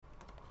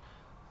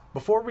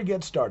Before we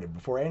get started,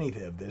 before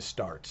anything of this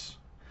starts,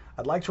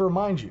 I'd like to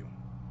remind you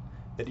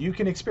that you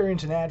can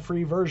experience an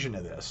ad-free version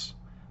of this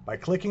by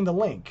clicking the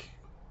link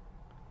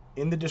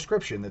in the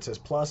description that says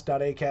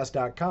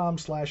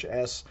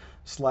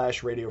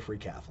plus.acast.com/s/Radio Free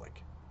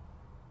Catholic.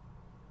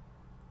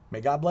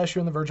 May God bless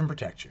you and the Virgin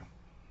protect you.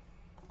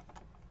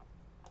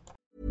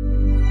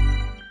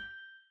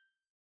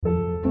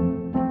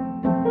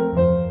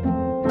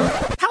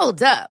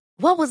 Hold up.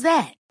 What was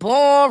that?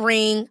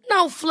 Boring.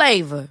 No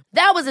flavor.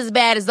 That was as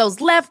bad as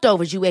those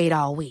leftovers you ate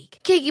all week.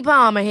 Keke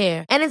Palmer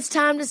here, and it's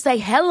time to say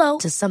hello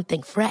to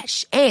something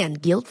fresh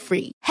and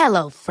guilt-free.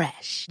 Hello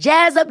Fresh.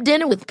 Jazz up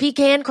dinner with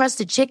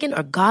pecan-crusted chicken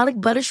or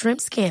garlic butter shrimp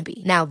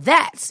scampi. Now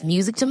that's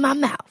music to my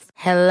mouth.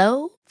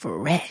 Hello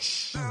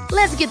Fresh.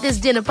 Let's get this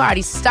dinner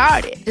party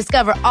started.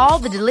 Discover all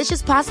the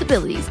delicious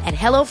possibilities at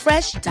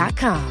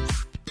HelloFresh.com.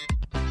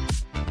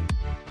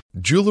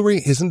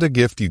 Jewelry isn't a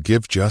gift you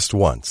give just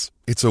once.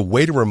 It's a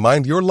way to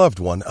remind your loved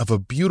one of a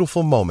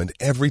beautiful moment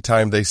every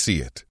time they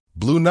see it.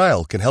 Blue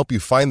Nile can help you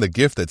find the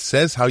gift that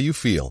says how you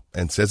feel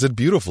and says it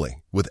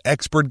beautifully, with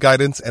expert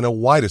guidance and a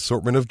wide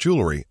assortment of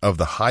jewelry of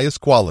the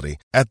highest quality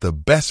at the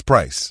best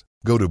price.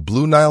 Go to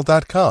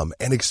BlueNile.com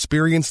and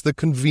experience the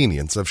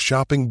convenience of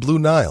shopping Blue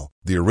Nile,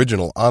 the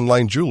original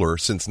online jeweler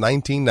since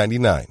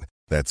 1999.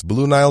 That's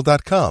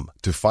BlueNile.com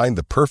to find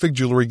the perfect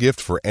jewelry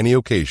gift for any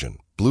occasion.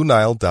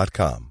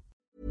 BlueNile.com.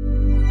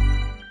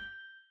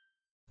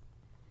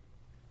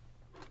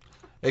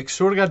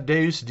 Exurgat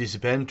Deus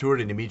dissipentur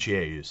inimici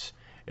eius,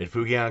 et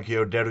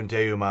fugiancio derunt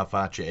eum a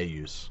face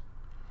eius.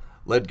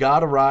 Let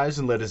God arise,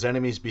 and let his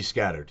enemies be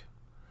scattered.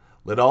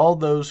 Let all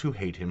those who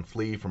hate him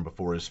flee from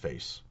before his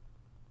face.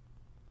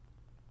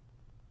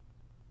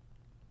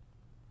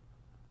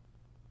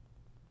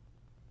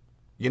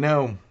 You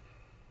know,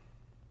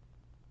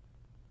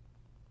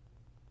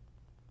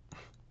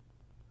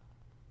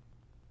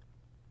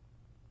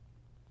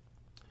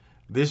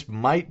 this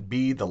might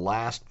be the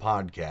last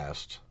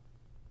podcast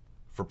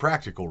for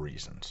practical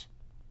reasons.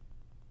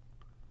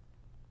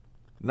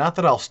 Not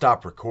that I'll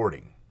stop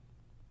recording,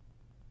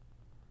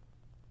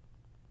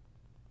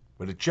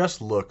 but it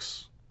just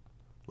looks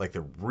like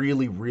they're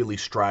really, really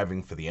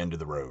striving for the end of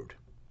the road.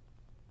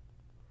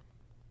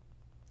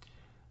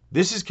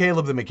 This is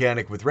Caleb the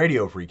Mechanic with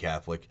Radio Free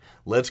Catholic.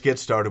 Let's get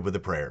started with a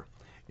prayer.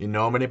 In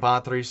nomine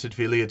Patris et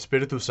Filii et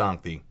Spiritus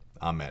Sancti.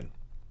 Amen.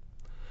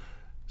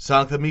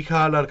 Sancta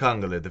Michael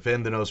Arcangele,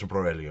 defende nos in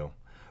proelio.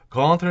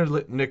 Contra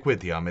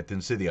nequitiam et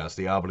insidias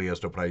diaboli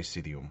est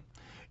praesidium.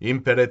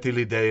 Imperet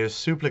illi Deus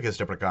supplices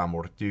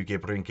deprecamur, duce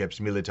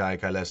princeps militae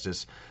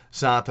caelestis,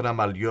 Satana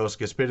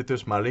maliosque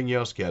spiritus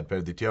malignos que ad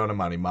perditionem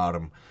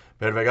animarum,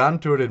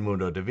 pervegantur in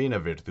mundo divina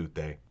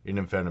virtute, in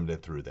infernum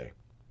detrude.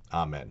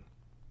 Amen.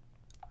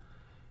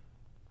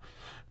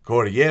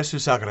 Cor Iesu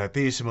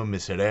sacratissimum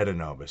miserere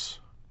nobis,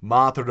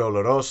 Mater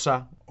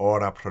dolorosa,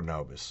 ora pro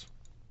nobis.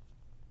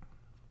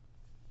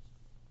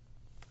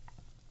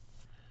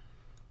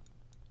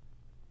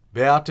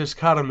 Beatus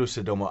Carolus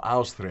et Domo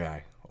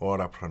Austriae,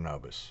 ora pro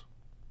nobis.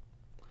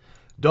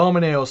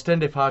 Domine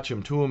ostende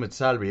facem tuum et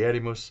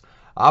salvierimus,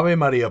 Ave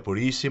Maria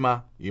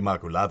Purissima,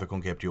 Immaculata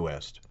conceptio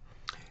est.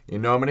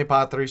 In nomine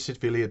Patris et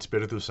Filii et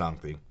Spiritus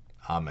Sancti.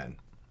 Amen.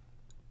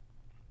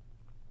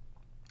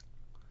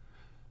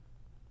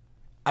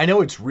 I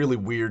know it's really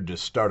weird to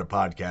start a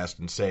podcast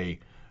and say,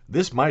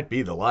 this might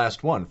be the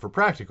last one for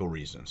practical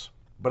reasons,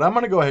 but I'm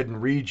going to go ahead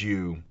and read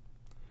you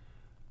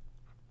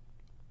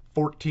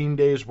 14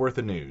 days worth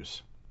of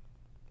news.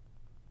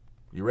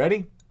 You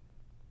ready?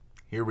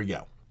 Here we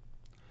go.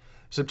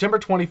 September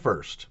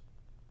 21st.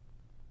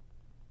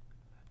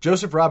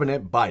 Joseph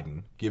Robinette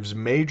Biden gives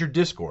major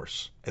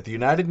discourse at the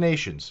United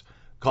Nations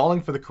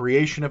calling for the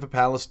creation of a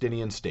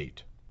Palestinian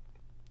state.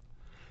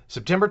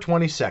 September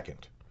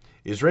 22nd.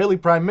 Israeli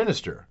Prime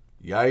Minister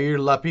Yair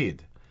Lapid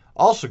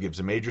also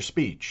gives a major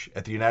speech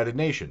at the United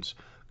Nations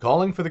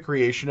calling for the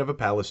creation of a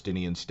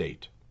Palestinian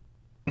state.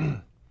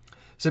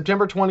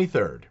 September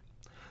 23rd.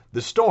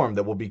 The storm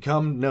that will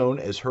become known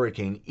as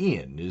Hurricane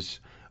Ian is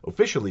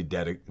officially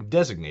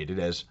designated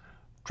as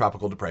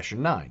Tropical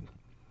Depression 9.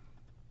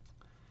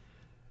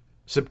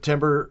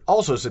 September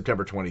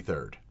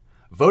 23rd.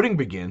 Voting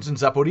begins in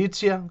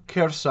Zaporizhia,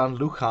 Kherson,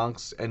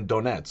 Luhansk, and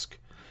Donetsk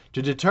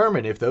to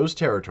determine if those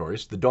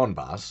territories, the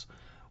Donbass,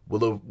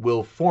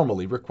 will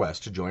formally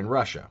request to join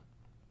Russia.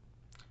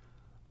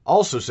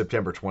 Also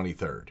September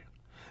 23rd.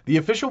 The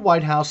official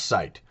White House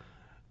site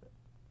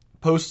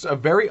posts a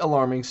very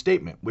alarming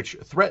statement which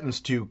threatens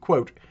to,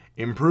 quote,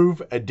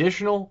 impose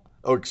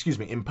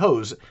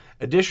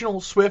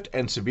additional swift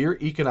and severe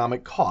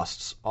economic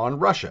costs on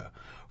Russia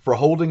for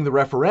holding the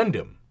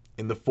referendum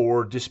in the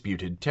 4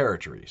 disputed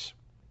territories.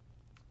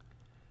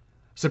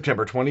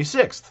 September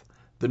 26th.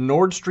 The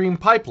Nord Stream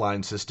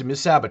pipeline system is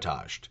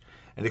sabotaged.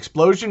 An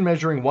explosion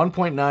measuring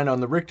 1.9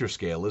 on the Richter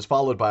scale is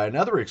followed by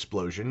another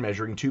explosion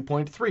measuring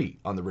 2.3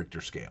 on the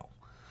Richter scale.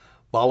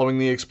 Following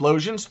the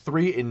explosions,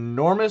 3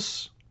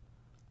 enormous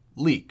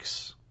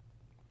leaks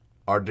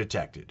are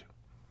detected.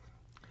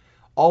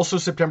 Also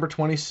September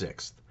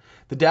 26th,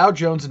 the Dow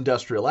Jones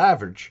Industrial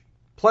Average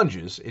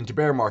plunges into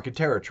bear market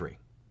territory.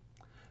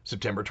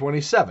 September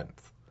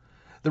 27th.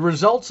 The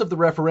results of the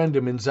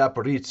referendum in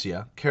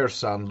Zaporizhia,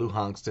 Kherson,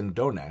 Luhansk, and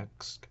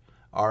Donetsk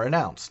are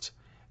announced,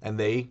 and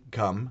they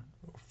come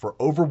for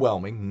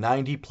overwhelming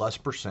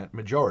 90+%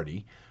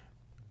 majority,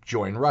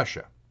 join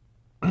Russia.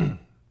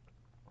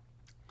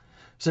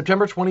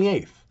 September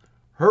 28th.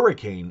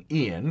 Hurricane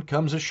Ian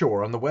comes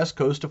ashore on the west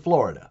coast of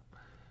Florida.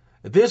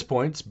 At this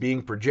point, it's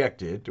being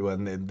projected,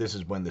 and this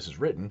is when this is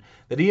written,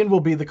 that Ian will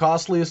be the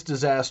costliest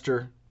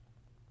disaster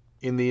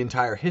in the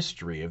entire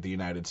history of the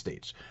United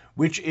States,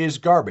 which is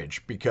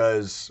garbage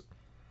because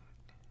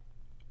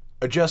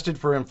adjusted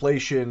for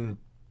inflation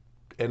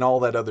and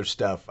all that other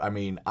stuff, I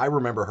mean, I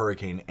remember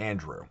Hurricane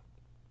Andrew.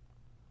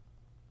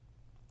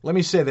 Let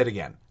me say that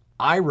again.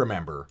 I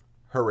remember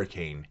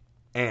Hurricane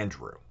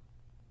Andrew.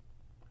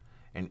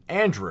 And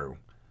Andrew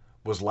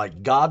was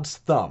like God's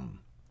thumb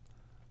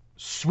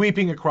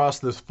sweeping across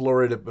this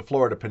Florida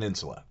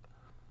peninsula.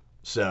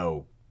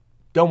 So,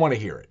 don't want to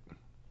hear it.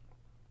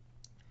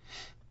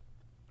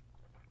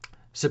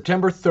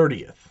 September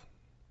 30th.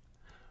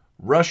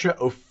 Russia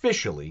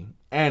officially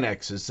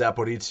annexes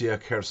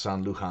Zaporizhia,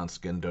 Kherson,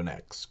 Luhansk, and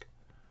Donetsk.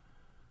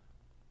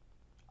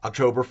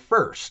 October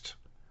 1st.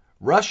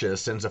 Russia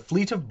sends a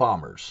fleet of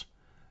bombers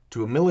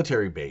to a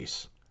military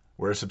base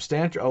where a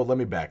substantial... Oh, let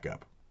me back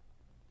up.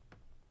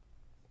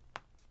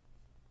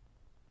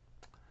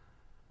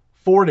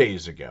 4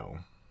 days ago,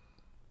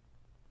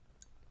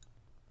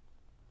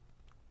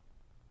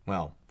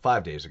 well,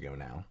 5 days ago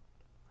now,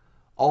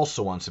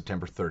 also on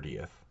September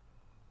 30th,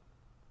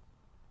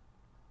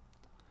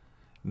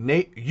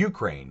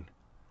 Ukraine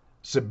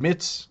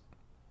submits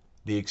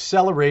the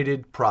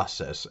accelerated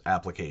process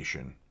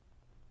application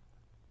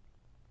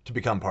to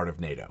become part of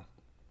NATO.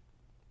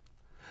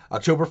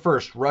 October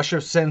 1st, Russia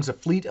sends a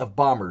fleet of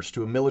bombers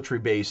to a military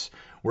base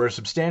where a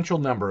substantial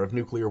number of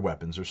nuclear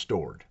weapons are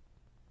stored.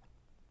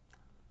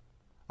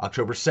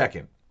 October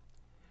 2nd,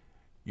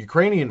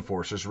 Ukrainian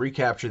forces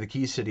recapture the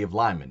key city of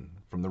Lyman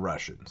from the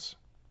Russians.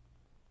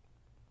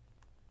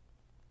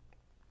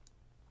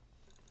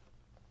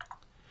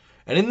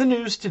 And in the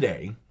news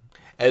today,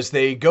 as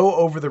they go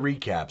over the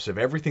recaps of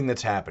everything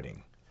that's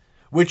happening,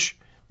 which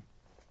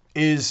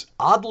is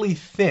oddly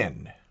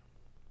thin,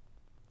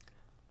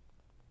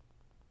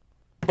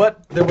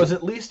 but there was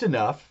at least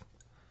enough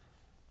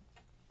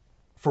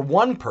for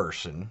one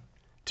person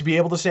to be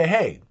able to say,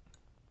 hey,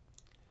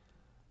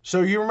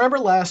 so you remember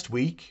last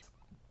week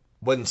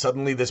when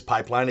suddenly this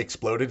pipeline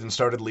exploded and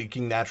started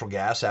leaking natural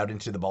gas out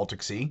into the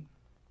Baltic Sea?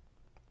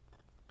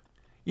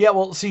 Yeah,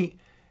 well, see,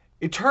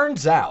 it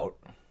turns out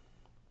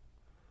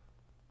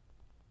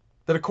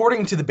that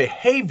according to the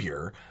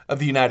behavior of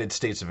the United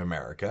States of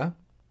America,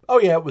 oh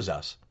yeah, it was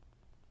us.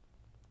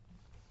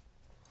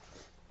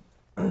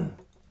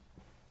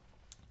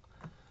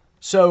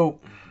 So,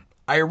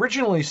 I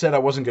originally said I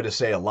wasn't going to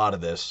say a lot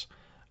of this.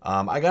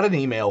 I got an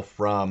email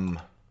from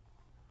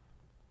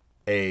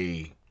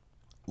a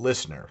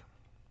listener.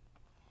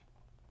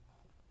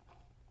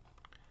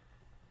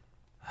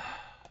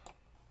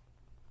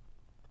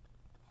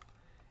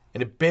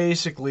 And it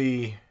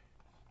basically...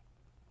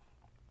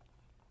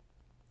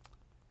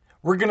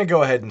 We're going to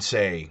go ahead and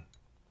say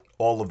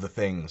all of the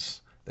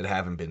things that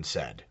haven't been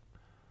said.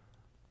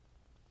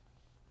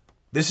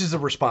 This is the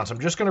response. I'm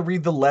just going to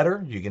read the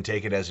letter. You can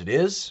take it as it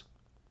is.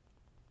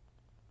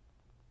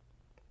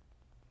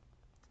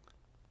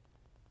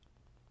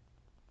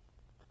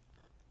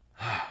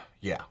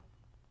 Yeah,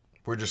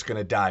 we're just going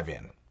to dive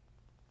in.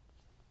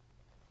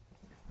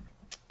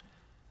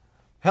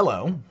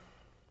 Hello.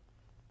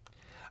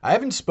 I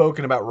haven't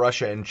spoken about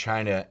Russia and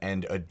China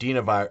and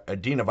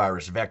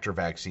adenovirus vector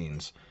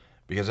vaccines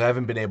because I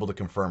haven't been able to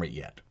confirm it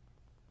yet,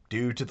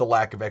 due to the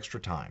lack of extra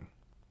time.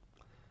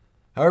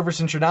 However,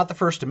 since you're not the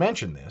first to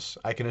mention this,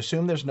 I can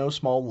assume there's no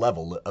small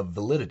level of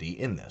validity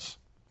in this.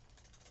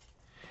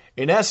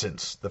 In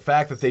essence, the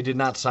fact that they did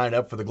not sign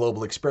up for the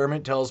global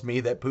experiment tells me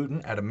that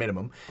Putin, at a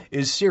minimum,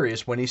 is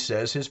serious when he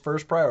says his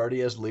first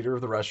priority as leader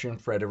of the Russian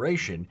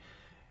Federation,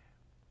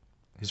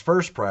 his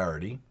first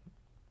priority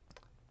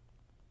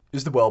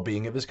is the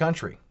well-being of his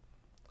country.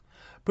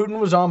 Putin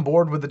was on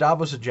board with the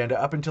Davos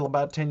agenda up until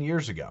about 10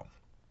 years ago.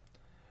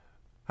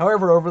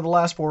 However, over the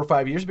last 4 or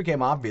 5 years, it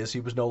became obvious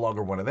he was no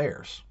longer one of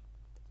theirs.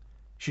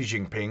 Xi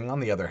Jinping, on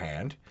the other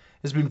hand,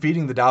 has been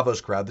feeding the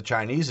Davos crowd the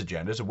Chinese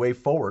agenda as a way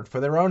forward for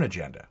their own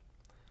agenda.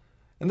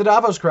 And the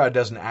Davos crowd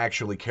doesn't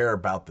actually care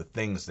about the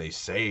things they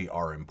say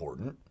are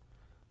important.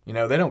 You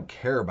know, they don't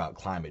care about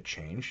climate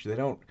change. They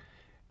don't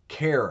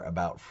care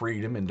about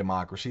freedom and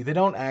democracy. They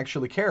don't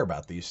actually care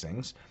about these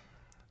things.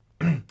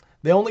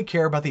 They only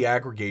care about the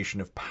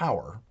aggregation of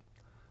power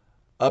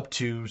up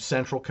to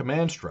central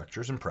command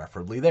structures and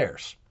preferably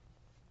theirs.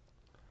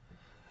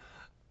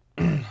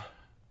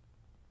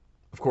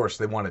 Of course,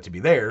 they want it to be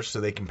theirs so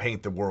they can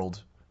paint the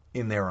world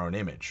in their own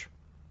image.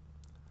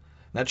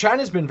 Now,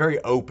 China's been very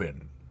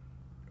open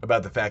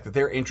about the fact that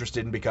they're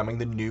interested in becoming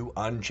the new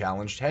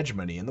unchallenged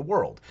hegemony in the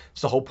world.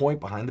 It's the whole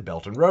point behind the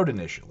Belt and Road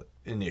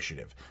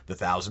Initiative, the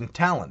 1,000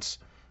 talents,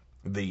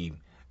 the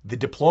the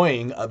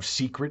deploying of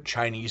secret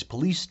Chinese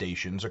police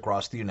stations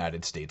across the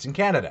United States and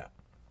Canada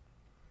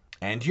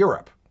and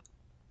Europe.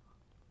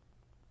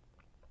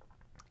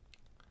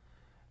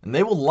 And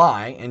they will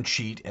lie and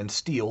cheat and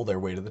steal their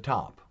way to the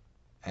top,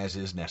 as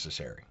is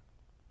necessary.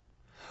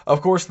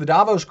 Of course, the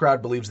Davos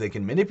crowd believes they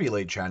can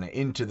manipulate China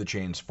into the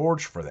chains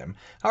forged for them.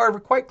 However,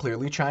 quite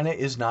clearly, China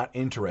is not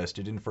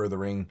interested in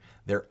furthering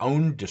their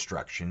own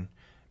destruction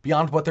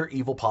beyond what their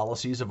evil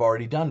policies have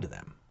already done to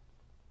them.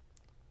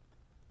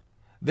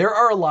 There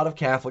are a lot of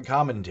Catholic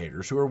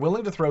commentators who are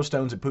willing to throw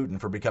stones at Putin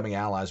for becoming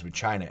allies with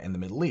China and the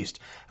Middle East.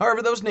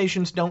 However, those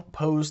nations don't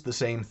pose the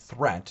same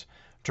threat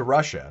to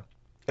Russia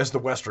as the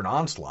Western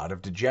onslaught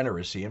of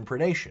degeneracy and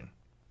predation.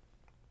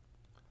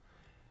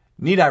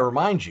 Need I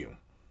remind you,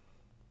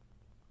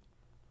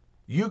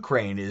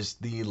 Ukraine is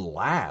the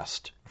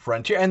last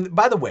frontier. And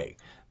by the way,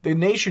 the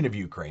nation of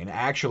Ukraine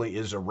actually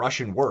is a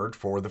Russian word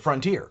for the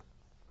frontier.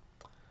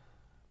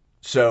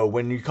 So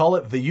when you call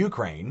it the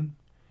Ukraine,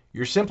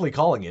 you're simply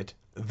calling it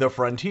the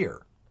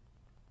frontier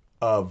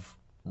of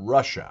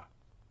Russia,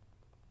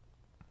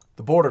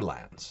 the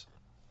borderlands.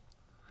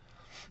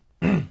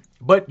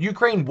 But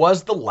Ukraine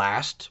was the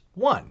last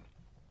one.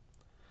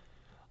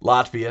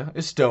 Latvia,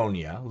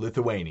 Estonia,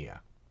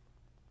 Lithuania,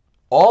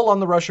 all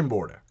on the Russian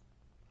border.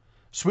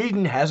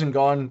 Sweden hasn't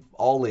gone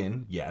all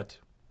in yet.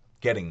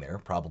 Getting there,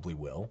 probably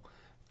will.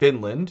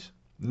 Finland,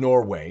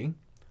 Norway.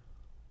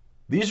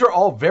 These are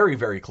all very,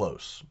 very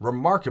close,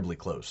 remarkably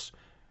close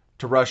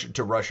to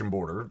the Russian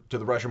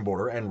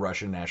border and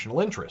Russian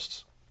national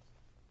interests.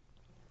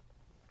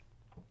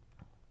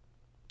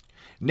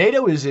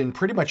 NATO is in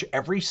pretty much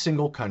every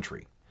single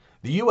country.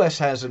 The U.S.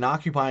 has an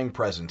occupying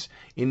presence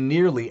in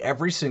nearly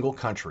every single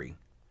country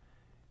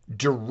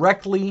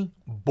directly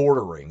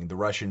bordering the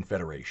Russian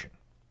Federation.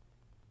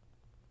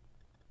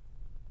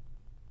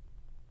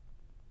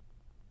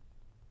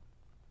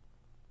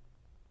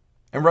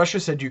 And Russia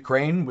said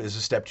Ukraine is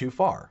a step too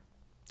far.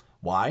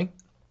 Why?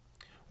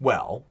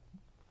 Well,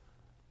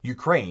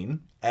 Ukraine,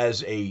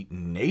 as a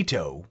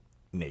NATO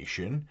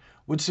nation,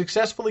 would have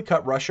successfully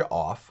cut Russia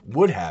off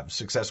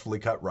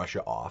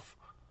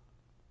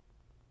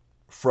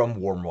from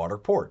warm water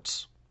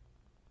ports.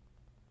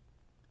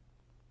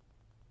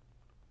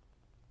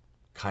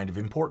 Kind of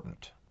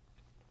important.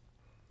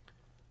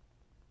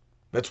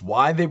 That's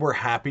why they were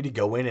happy to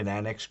go in and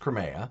annex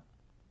Crimea.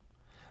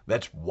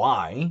 That's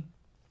why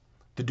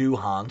the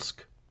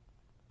Luhansk,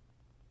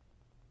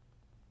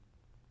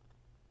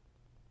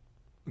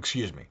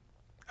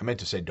 I meant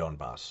to say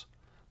Donbass.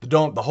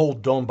 The whole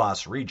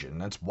Donbass region.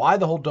 That's why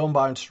the whole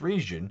Donbass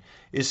region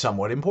is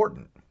somewhat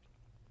important.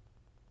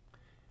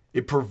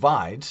 It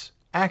provides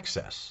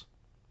access.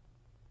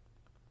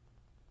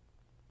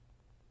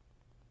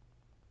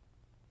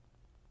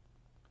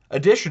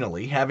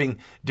 Additionally, having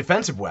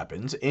defensive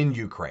weapons in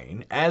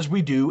Ukraine, as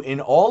we do in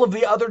all of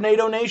the other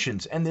NATO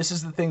nations, and this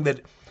is the thing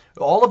that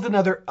all of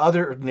the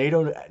other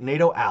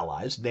NATO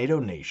allies, NATO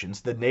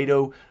nations, the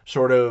NATO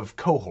sort of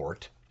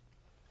cohort,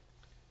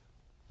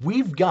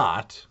 we've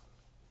got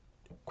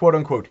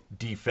quote-unquote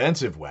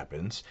defensive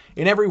weapons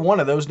in every one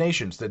of those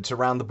nations that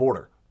surround the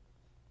border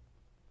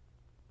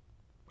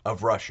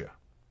of Russia.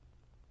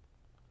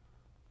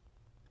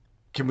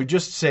 Can we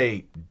just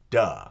say,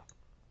 duh?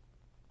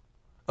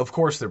 Of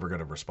course they were going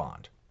to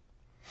respond.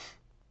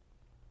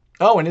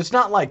 Oh, and it's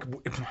not like...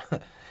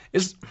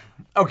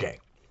 okay.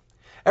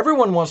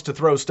 Everyone wants to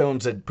throw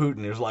stones at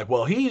Putin. It's like,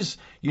 well, he's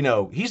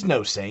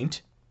no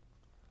saint.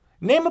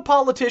 Name a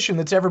politician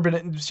that's ever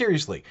been...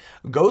 Seriously,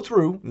 go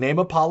through, name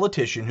a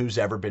politician who's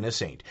ever been a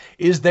saint.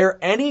 Is there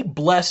any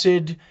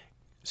blessed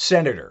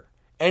senator,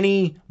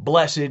 any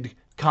blessed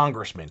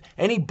congressman,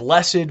 any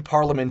blessed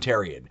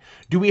parliamentarian?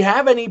 Do we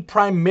have any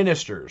prime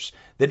ministers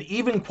that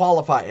even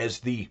qualify as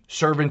the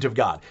servant of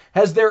God?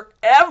 Has there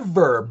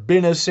ever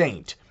been a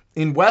saint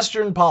in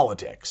Western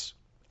politics?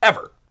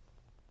 Ever?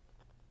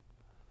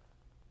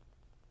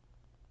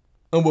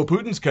 Oh, well,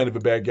 Putin's kind of a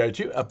bad guy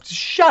too.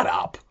 Shut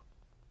up.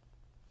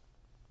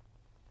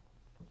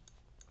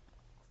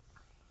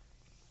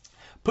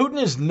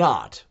 Putin is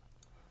not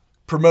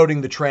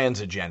promoting the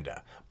trans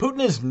agenda.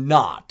 Putin is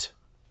not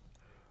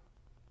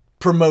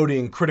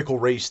promoting critical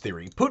race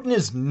theory. Putin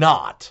is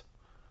not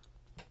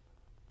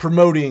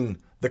promoting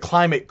the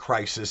climate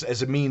crisis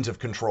as a means of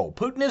control.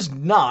 Putin is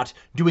not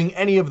doing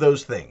any of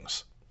those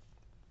things.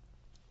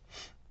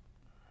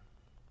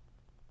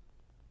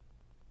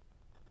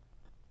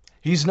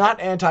 He's not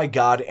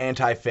anti-God,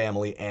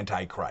 anti-family,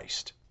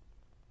 anti-Christ.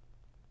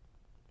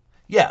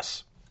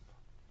 Yes,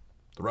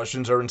 the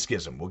Russians are in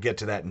schism. We'll get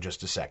to that in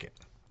just a second.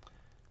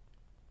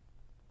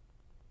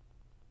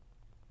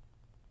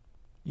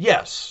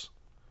 Yes,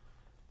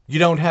 you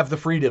don't have the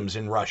freedoms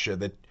in Russia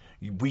that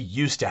we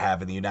used to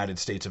have in the United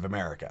States of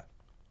America.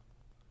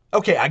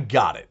 Okay, I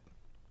got it.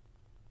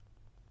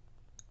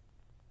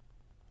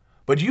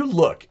 But you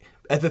look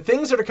at the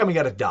things that are coming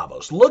out of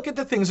Davos. Look at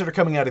the things that are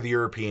coming out of the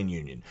European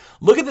Union.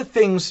 Look at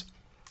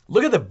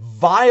the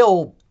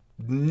vile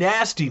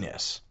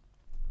nastiness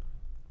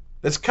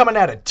that's coming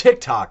out of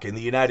TikTok in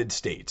the United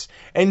States.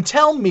 And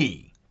tell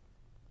me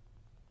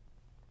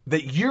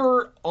that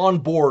you're on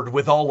board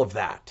with all of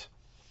that.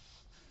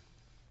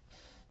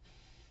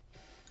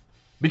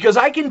 Because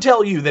I can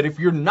tell you that if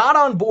you're not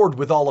on board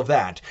with all of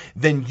that,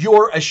 then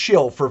you're a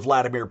shill for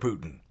Vladimir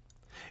Putin.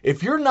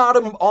 If you're not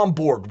on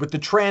board with the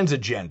trans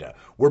agenda,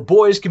 where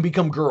boys can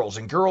become girls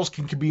and girls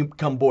can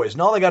become boys,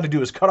 and all they got to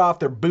do is cut off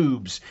their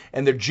boobs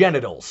and their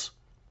genitals,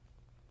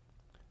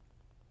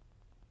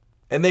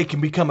 and they can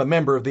become a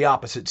member of the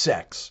opposite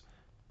sex.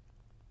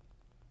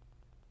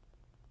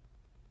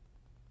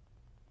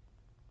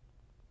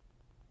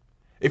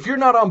 If you're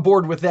not on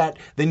board with that,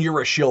 then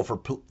you're a shill for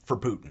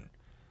Putin.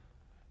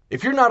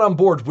 If you're not on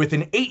board with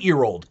an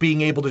 8-year-old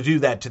being able to do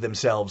that to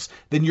themselves,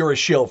 then you're a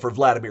shill for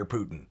Vladimir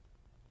Putin.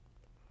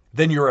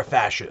 Then you're a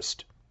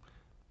fascist.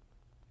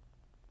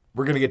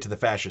 We're going to get to the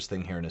fascist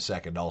thing here in a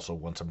second also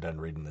once I'm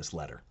done reading this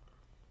letter.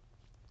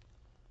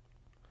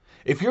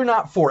 If you're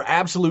not for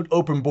absolute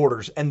open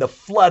borders and the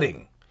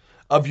flooding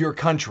of your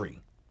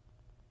country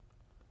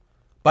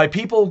by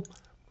people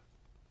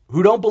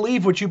who don't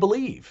believe what you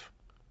believe,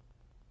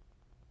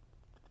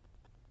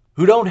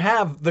 who don't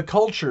have the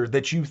culture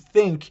that you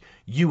think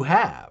you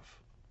have,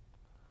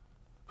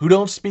 who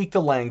don't speak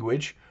the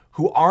language,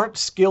 who aren't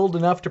skilled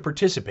enough to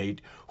participate,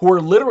 who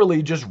are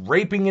literally just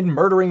raping and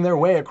murdering their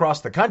way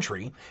across the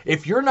country,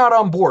 if you're not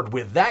on board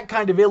with that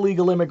kind of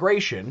illegal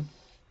immigration,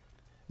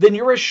 then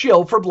you're a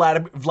shill for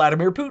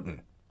Vladimir Putin.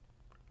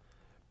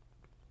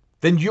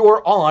 Then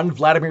you're on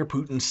Vladimir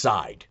Putin's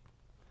side.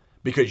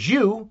 Because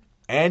you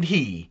and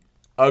he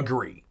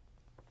agree.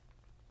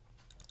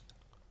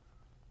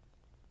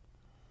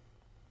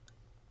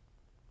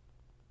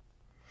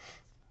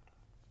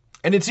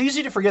 And it's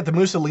easy to forget that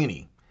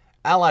Mussolini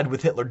allied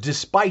with Hitler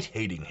despite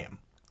hating him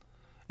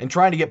and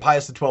trying to get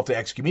Pius XII to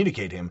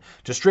excommunicate him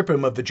to strip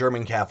him of the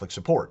German Catholic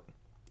support.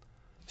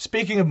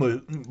 Speaking of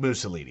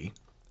Mussolini,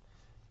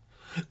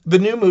 the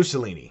new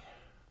Mussolini,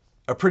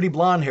 a pretty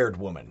blonde-haired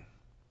woman,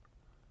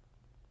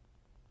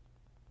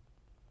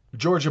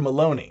 Giorgia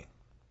Meloni,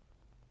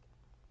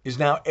 is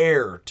now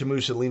heir to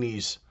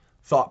Mussolini's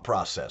thought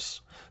process.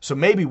 So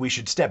maybe we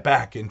should step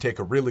back and take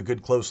a really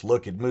good close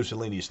look at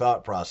Mussolini's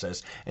thought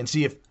process and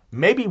see if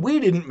maybe we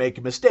didn't make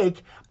a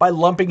mistake by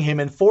lumping him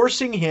and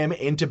forcing him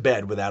into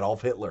bed with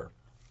Adolf Hitler.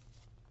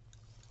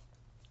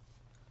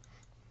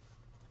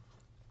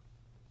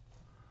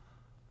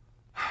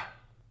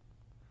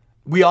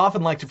 We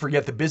often like to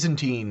forget that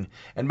Byzantine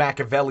and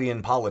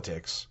Machiavellian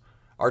politics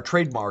are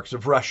trademarks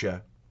of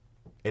Russia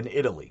and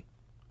Italy.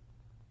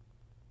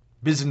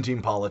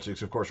 Byzantine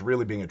politics, of course,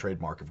 really being a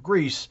trademark of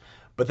Greece,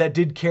 but that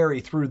did carry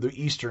through the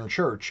Eastern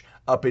Church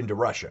up into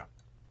Russia.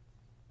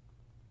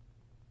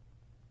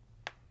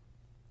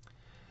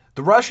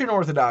 The Russian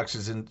Orthodox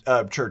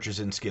Church is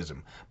in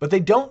schism, but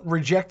they don't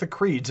reject the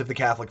creeds of the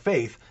Catholic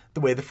faith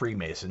the way the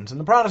Freemasons and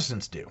the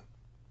Protestants do.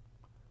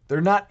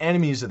 They're not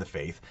enemies of the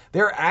faith.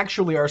 They're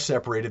actually our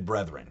separated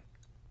brethren.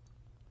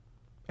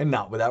 And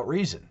not without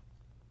reason.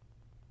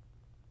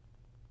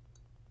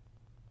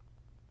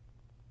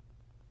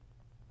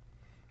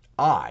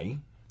 I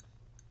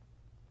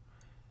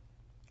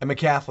am a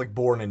Catholic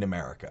born in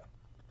America.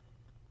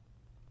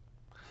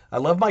 I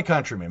love my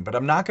countrymen, but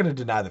I'm not going to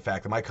deny the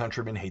fact that my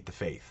countrymen hate the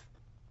faith.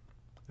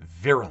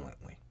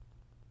 Virulently.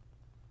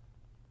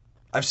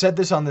 I've said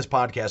this on this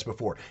podcast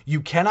before.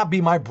 You cannot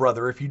be my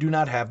brother if you do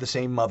not have the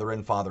same mother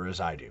and father as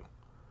I do.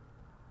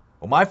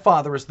 Well, my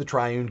father is the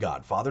triune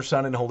God, Father,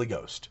 Son, and Holy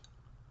Ghost.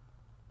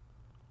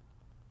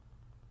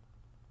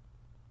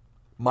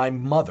 My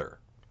mother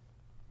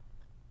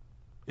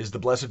is the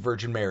Blessed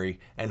Virgin Mary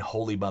and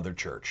Holy Mother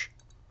Church.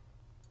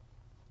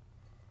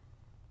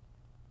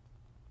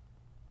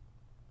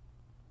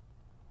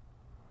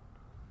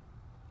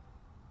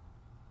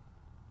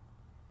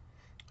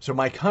 So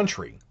my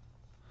country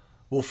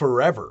will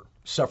forever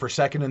suffer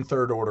second and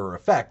third order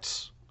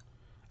effects,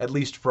 at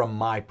least from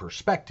my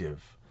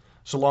perspective,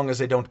 so long as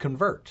they don't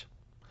convert.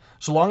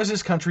 So long as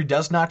this country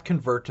does not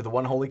convert to the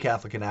one holy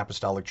Catholic and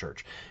Apostolic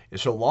Church,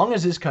 so long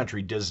as this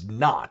country does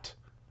not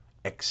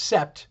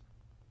accept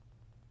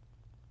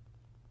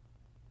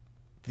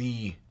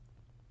the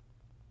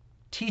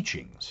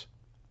teachings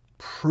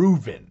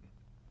proven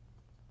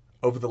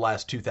over the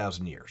last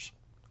 2,000 years,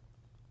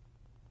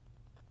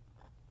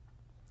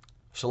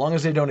 so long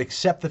as they don't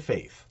accept the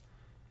faith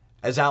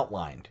as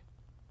outlined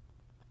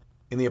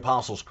in the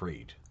Apostles'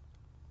 Creed,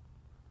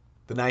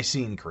 the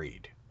Nicene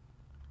Creed,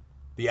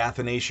 the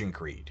Athanasian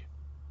Creed,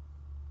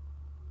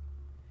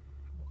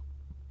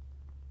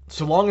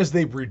 so long as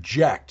they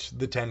reject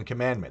the Ten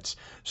Commandments,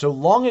 so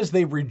long as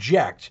they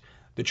reject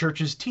the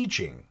Church's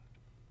teaching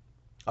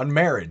on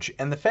marriage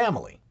and the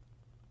family,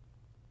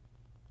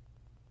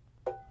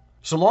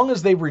 so long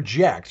as they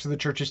reject the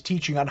Church's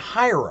teaching on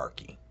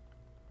hierarchy,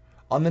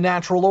 on the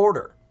natural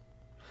order,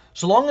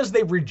 so long as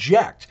they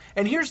reject,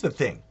 and here's the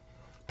thing,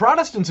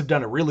 Protestants have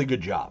done a really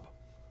good job,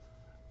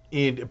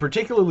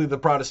 particularly the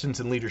Protestants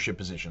in leadership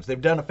positions. They've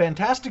done a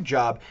fantastic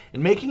job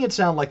in making it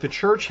sound like the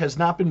Church has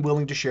not been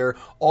willing to share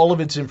all of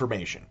its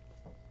information,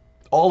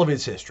 all of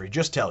its history.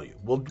 Just tell you.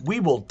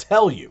 We will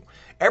tell you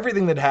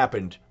everything that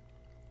happened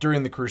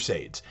during the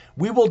Crusades.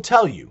 We will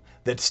tell you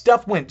that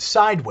stuff went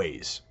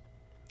sideways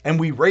and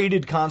we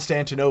raided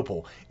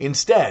Constantinople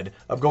instead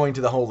of going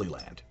to the Holy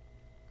Land.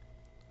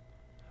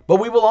 But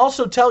we will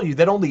also tell you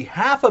that only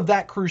half of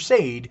that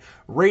crusade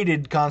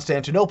raided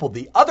Constantinople.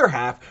 The other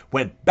half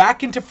went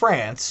back into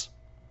France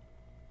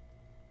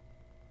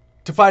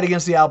to fight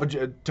against the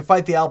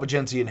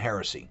Albigensian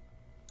heresy.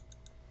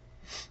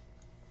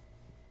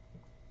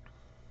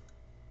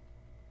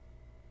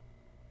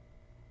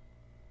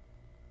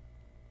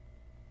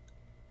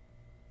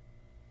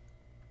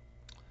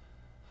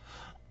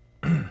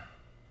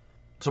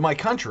 So my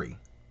country,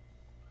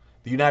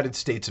 the United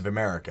States of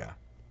America,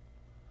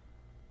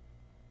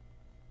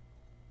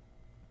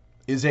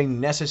 is a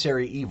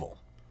necessary evil.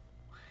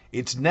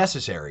 It's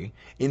necessary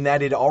in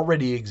that it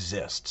already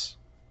exists.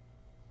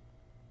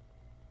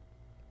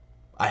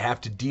 I have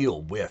to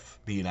deal with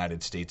the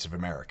United States of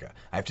America.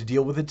 I have to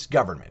deal with its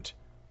government.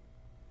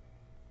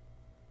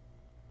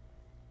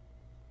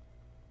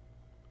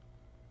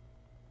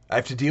 I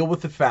have to deal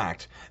with the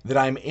fact that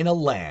I'm in a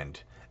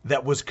land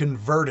that was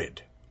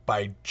converted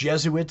by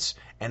Jesuits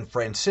and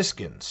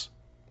Franciscans.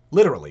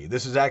 Literally,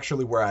 this is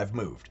actually where I've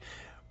moved.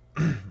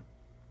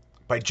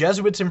 By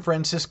Jesuits and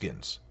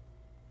Franciscans.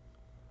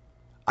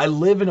 I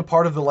live in a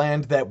part of the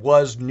land that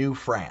was New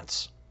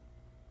France.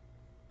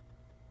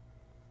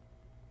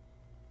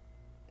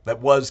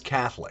 That was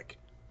Catholic.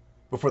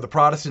 Before the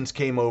Protestants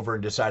came over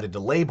and decided to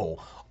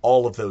label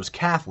all of those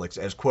Catholics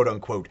as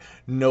quote-unquote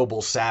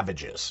noble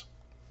savages.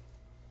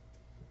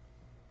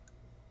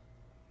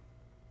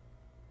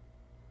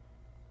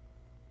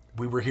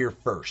 We were here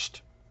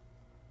first.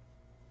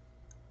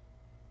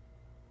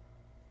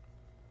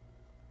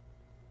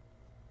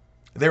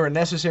 They're a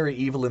necessary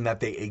evil in that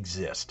they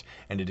exist,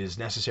 and it is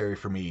necessary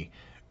for me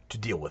to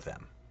deal with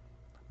them.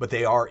 But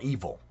they are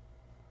evil.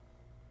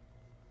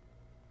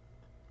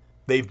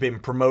 They've been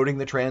promoting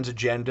the trans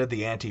agenda,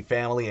 the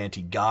anti-family,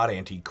 anti-God,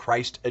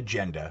 anti-Christ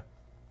agenda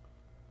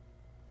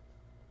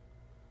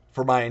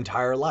for my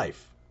entire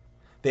life.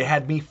 They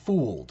had me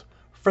fooled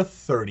for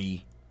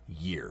 30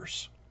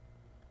 years.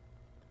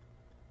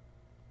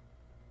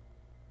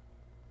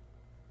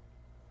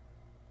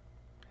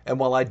 And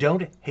while I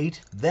don't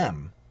hate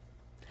them,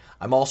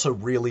 I'm also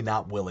really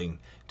not willing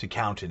to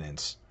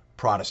countenance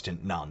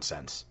Protestant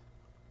nonsense.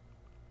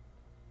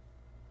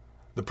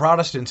 The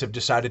Protestants have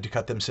decided to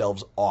cut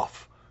themselves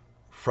off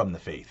from the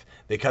faith.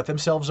 They cut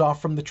themselves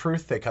off from the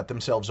truth, they cut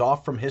themselves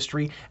off from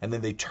history, and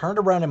then they turned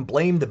around and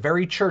blamed the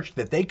very church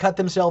that they cut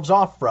themselves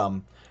off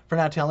from for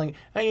not telling,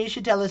 oh, you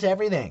should tell us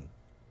everything.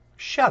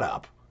 Shut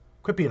up.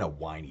 Quit being a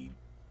whiny...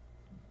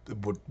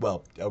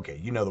 Well, okay,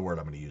 you know the word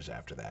I'm going to use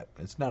after that.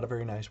 It's not a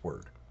very nice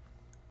word.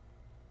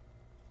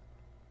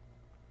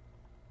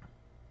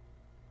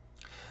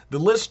 The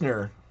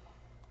listener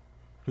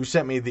who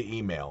sent me the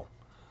email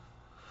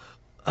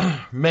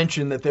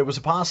mentioned that there was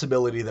a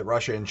possibility that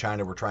Russia and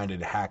China were trying to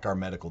hack our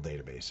medical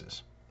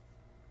databases.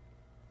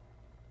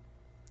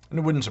 And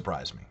it wouldn't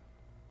surprise me.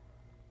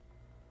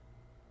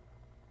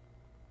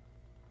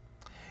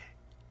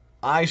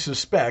 I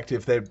suspect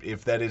if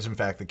that is in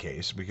fact the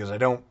case, because I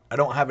don't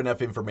have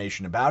enough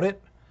information about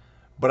it,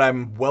 but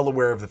I'm well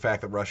aware of the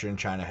fact that Russia and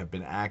China have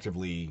been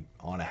actively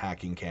on a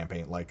hacking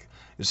campaign. Like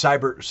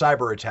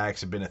cyber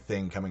attacks have been a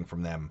thing coming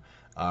from them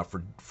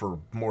for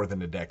more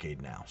than a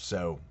decade now.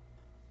 So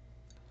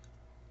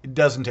it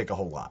doesn't take a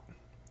whole lot.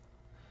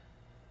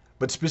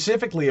 But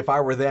specifically, if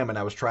I were them and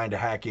I was trying to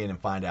hack in and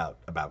find out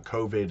about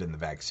COVID and the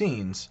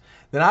vaccines,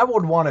 then I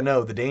would want to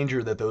know the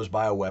danger that those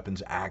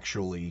bioweapons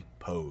actually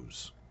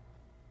pose.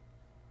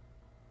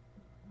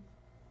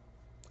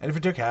 And if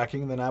it took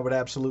hacking, then I would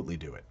absolutely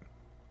do it.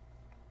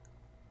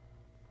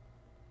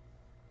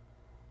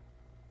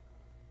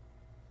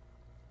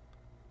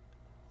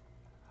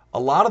 A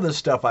lot of the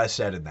stuff I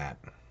said in that,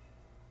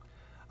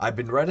 I've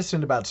been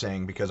reticent about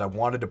saying because I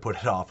wanted to put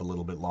it off a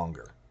little bit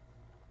longer.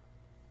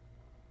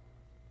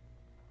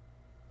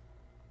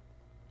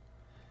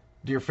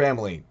 Dear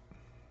family,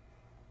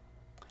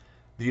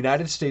 the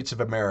United States of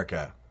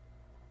America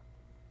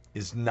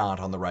is not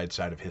on the right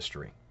side of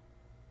history.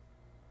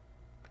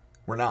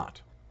 We're not.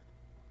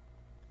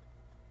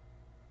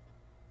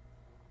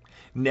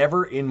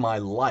 Never in my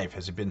life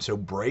has it been so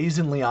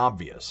brazenly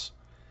obvious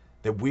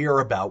that we are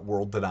about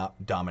world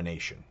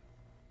domination.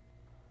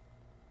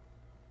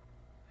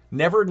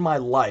 Never in my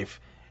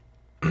life,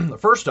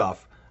 first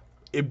off,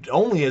 it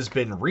only has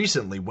been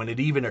recently when it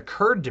even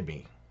occurred to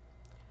me.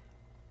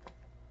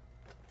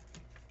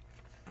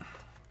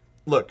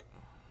 Look,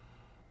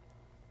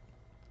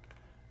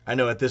 I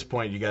know at this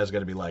point you guys got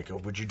to be like, oh,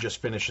 would you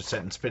just finish a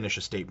sentence, finish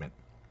a statement?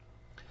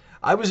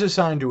 I was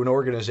assigned to an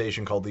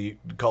organization called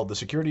the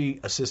Security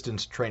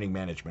Assistance Training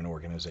Management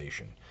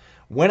Organization.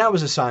 When I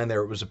was assigned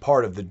there, it was a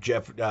part of the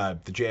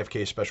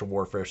JFK Special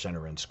Warfare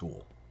Center and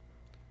School.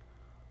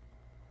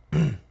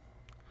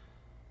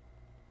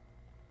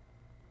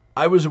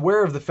 I was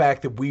aware of the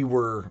fact that we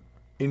were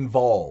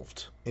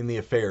involved in the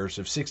affairs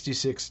of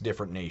 66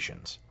 different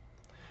nations,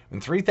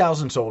 and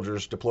 3,000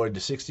 soldiers deployed to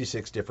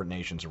 66 different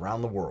nations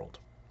around the world.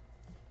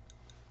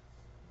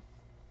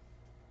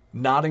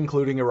 not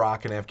including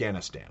Iraq and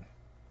Afghanistan.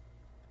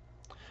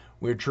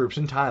 We have troops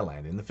in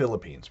Thailand, in the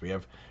Philippines. We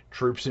have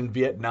troops in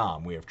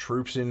Vietnam. We have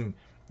troops in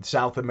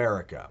South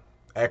America,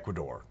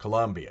 Ecuador,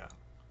 Colombia,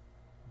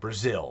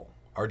 Brazil,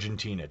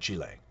 Argentina,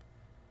 Chile.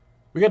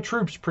 We got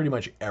troops pretty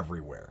much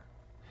everywhere.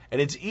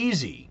 And it's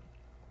easy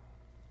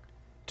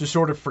to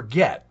sort of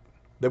forget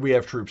that we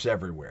have troops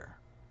everywhere.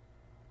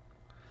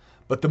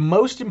 But the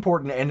most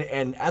important,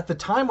 and at the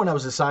time when I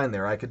was assigned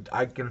there,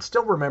 I can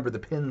still remember the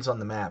pins on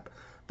the map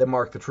that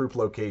mark the troop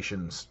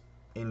locations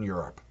in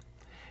Europe.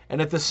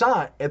 And at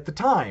the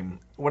time,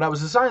 when I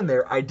was assigned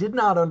there, I did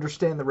not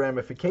understand the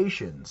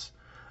ramifications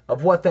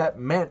of what that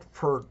meant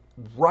for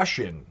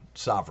Russian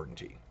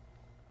sovereignty.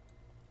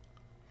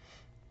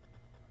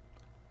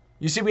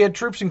 You see, we had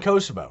troops in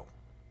Kosovo,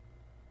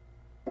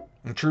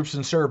 and troops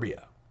in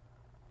Serbia,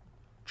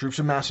 troops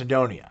in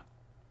Macedonia,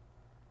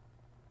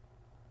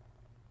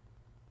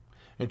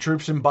 and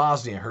troops in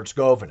Bosnia and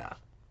Herzegovina,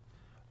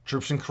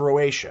 troops in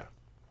Croatia,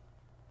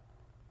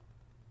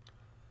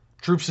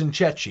 troops in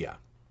Czechia,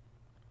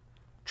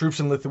 troops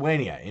in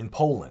Lithuania, in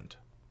Poland,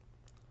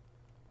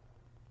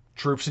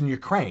 troops in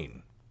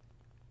Ukraine,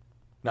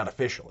 not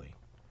officially.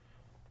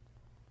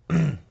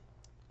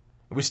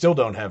 We still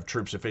don't have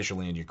troops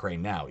officially in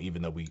Ukraine now,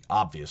 even though we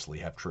obviously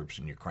have troops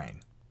in Ukraine.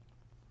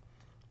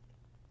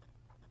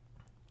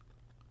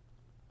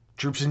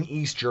 Troops in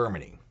East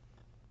Germany,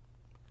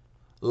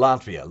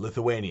 Latvia,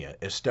 Lithuania,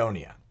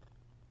 Estonia.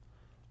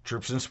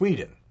 Troops in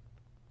Sweden.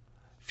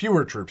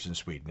 Fewer troops in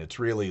Sweden. It's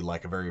really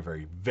like a very,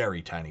 very,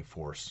 very tiny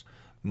force,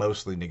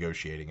 mostly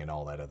negotiating and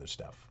all that other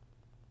stuff.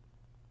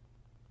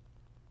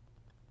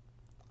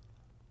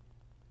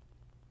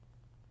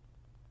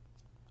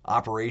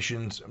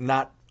 Operations,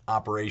 not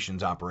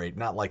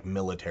like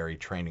military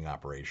training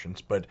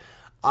operations, but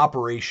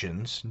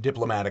operations,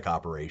 diplomatic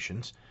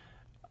operations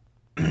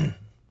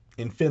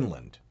in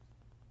Finland,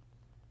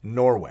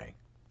 Norway.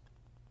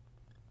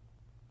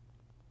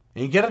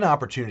 And you get an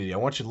opportunity, I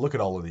want you to look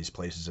at all of these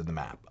places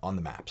on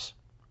the maps.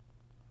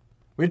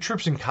 We had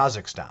troops in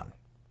Kazakhstan.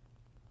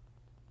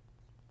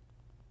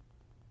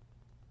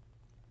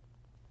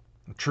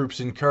 Troops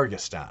in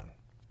Kyrgyzstan.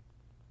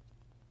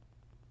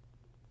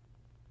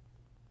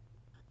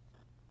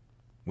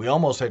 We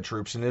almost had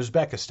troops in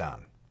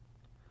Uzbekistan,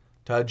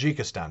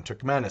 Tajikistan,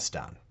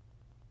 Turkmenistan.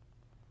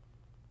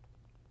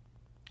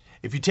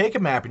 If you take a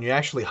map and you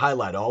actually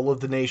highlight all of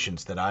the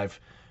nations that I've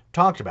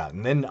talked about,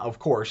 and then, of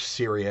course,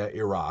 Syria,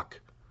 Iraq,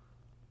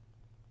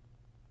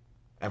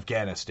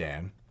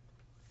 Afghanistan,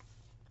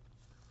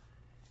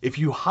 if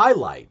you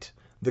highlight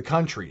the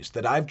countries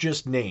that I've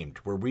just named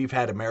where we've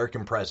had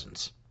American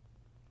presence,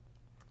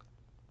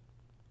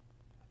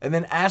 and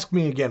then ask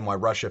me again why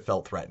Russia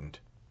felt threatened.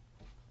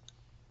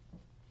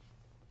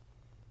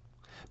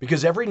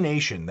 Because every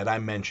nation that I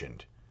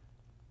mentioned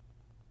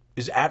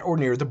is at or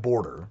near the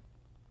border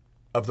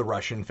of the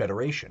Russian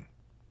Federation.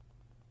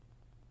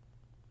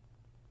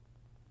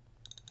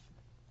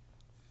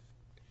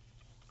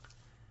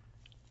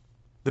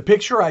 The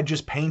picture I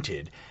just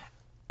painted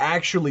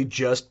actually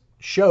just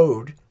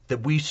showed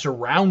that we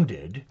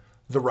surrounded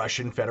the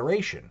Russian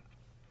Federation.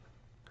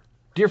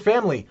 Dear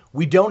family,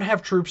 we don't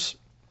have troops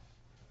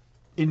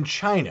in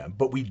China,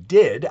 but we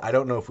did, I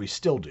don't know if we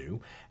still do,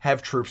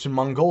 have troops in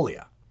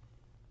Mongolia.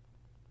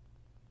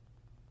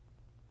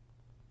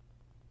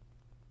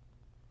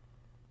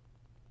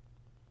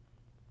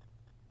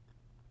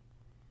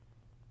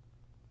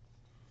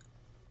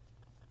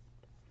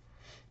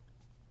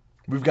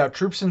 We've got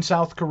troops in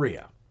South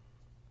Korea,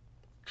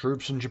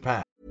 troops in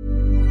Japan.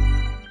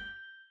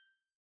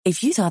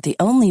 If you thought the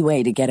only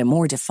way to get a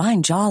more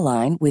defined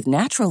jawline with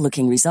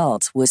natural-looking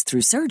results was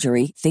through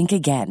surgery, think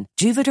again.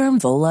 Juvederm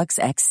Volux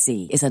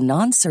XC is a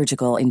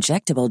non-surgical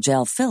injectable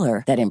gel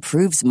filler that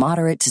improves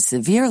moderate to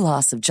severe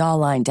loss of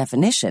jawline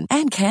definition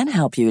and can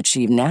help you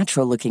achieve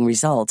natural-looking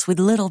results with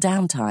little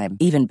downtime.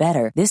 Even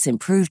better, this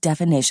improved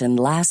definition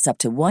lasts up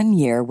to 1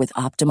 year with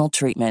optimal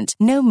treatment.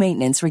 No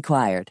maintenance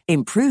required.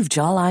 Improve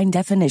jawline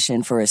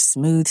definition for a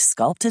smooth,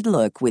 sculpted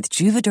look with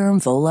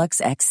Juvederm Volux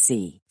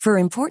XC. For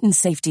important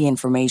safety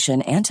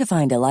information and to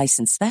find a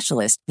licensed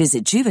specialist,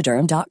 visit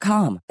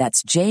Juvederm.com.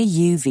 That's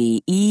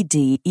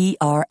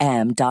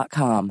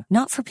JUVEDERM.com.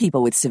 Not for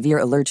people with severe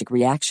allergic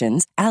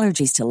reactions,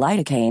 allergies to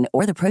lidocaine,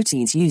 or the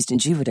proteins used in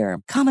Juvederm.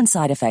 Common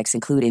side effects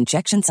include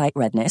injection site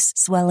redness,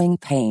 swelling,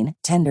 pain,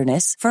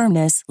 tenderness,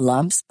 firmness,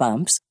 lumps,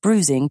 bumps,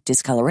 bruising,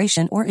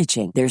 discoloration, or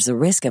itching. There's a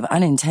risk of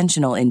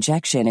unintentional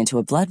injection into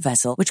a blood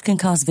vessel, which can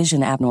cause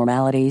vision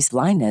abnormalities,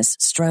 blindness,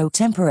 stroke,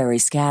 temporary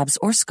scabs,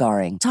 or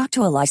scarring. Talk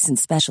to a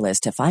licensed specialist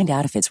to find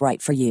out if it's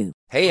right for you.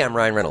 Hey, I'm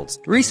Ryan Reynolds.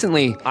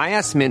 Recently, I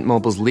asked Mint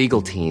Mobile's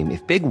legal team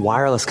if big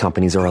wireless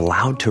companies are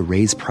allowed to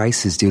raise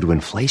prices due to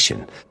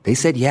inflation. They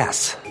said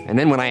yes. And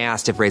then when I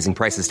asked if raising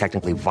prices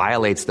technically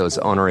violates those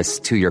onerous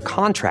 2-year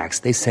contracts,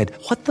 they said,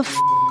 "What the f***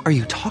 are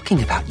you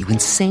talking about, you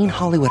insane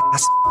Hollywood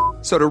ass f-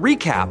 So to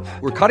recap,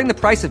 we're cutting the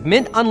price of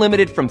Mint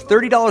Unlimited from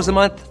 $30 a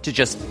month to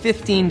just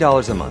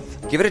 $15 a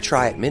month. Give it a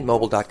try at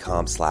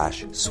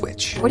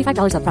mintmobile.com/switch.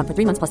 $45 up front for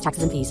 3 months plus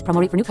taxes and fees.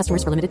 Promo rate for new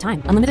customers for limited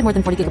time. Unlimited more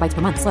than 40 gigabytes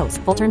per month. Slows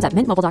full terms at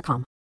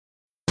mintmobile.com.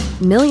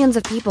 Millions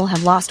of people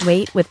have lost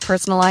weight with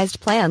personalized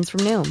plans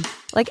from Noom.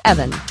 Like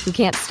Evan, who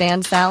can't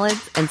stand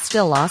salads and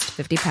still lost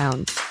 50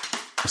 pounds.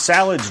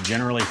 Salads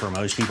generally for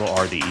most people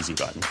are the easy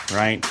button,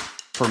 right?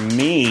 For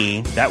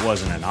me, that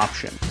wasn't an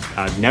option.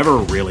 I never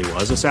really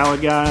was a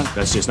salad guy.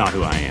 That's just not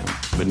who I am.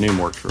 But Noom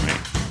worked for me.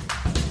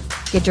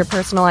 Get your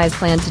personalized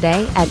plan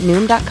today at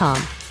Noom.com.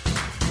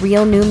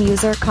 Real Noom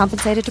user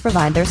compensated to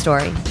provide their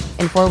story.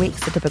 In 4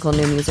 weeks, the typical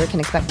Noom user can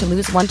expect to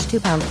lose 1 to 2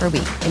 pounds per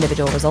week.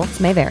 Individual results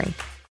may vary.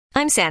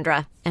 I'm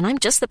Sandra, and I'm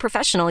just the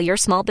professional your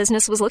small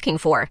business was looking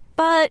for.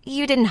 But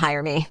you didn't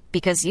hire me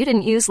because you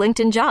didn't use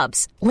LinkedIn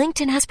Jobs.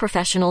 LinkedIn has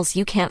professionals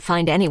you can't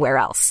find anywhere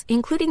else,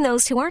 including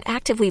those who aren't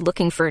actively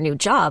looking for a new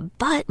job,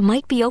 but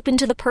might be open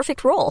to the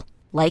perfect role,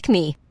 like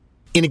me.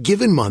 In a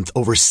given month,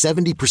 over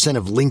 70%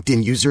 of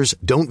LinkedIn users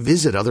don't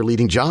visit other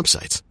leading job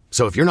sites.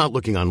 So if you're not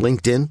looking on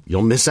LinkedIn,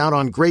 you'll miss out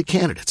on great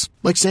candidates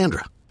like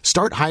Sandra.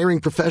 Start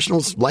hiring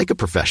professionals like a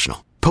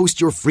professional. Post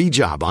your free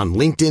job on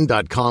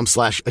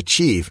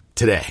linkedin.com/achieve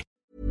today.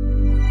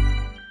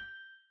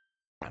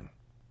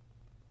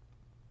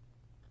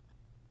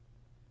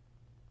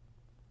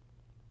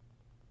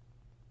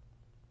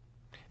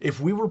 If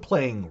we were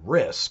playing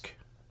Risk,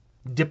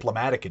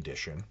 Diplomatic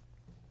Edition,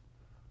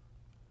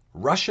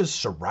 Russia's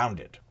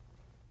surrounded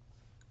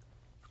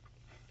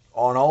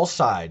on all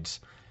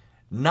sides,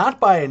 not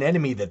by an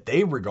enemy that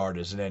they regard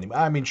as an enemy.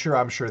 I mean, sure,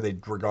 I'm sure they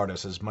regard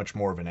us as much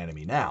more of an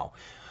enemy now.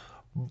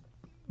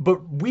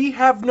 But we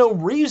have no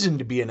reason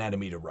to be an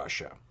enemy to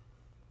Russia.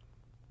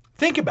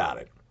 Think about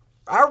it.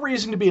 Our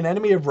reason to be an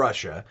enemy of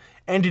Russia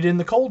ended in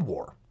the Cold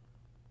War.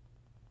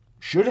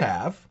 Should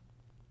have.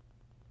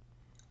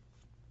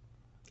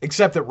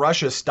 Except that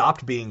Russia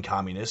stopped being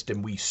communist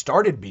and we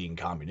started being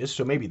communist,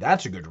 so maybe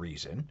that's a good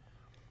reason.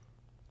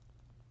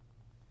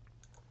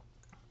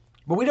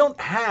 But we don't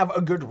have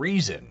a good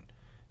reason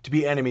to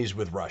be enemies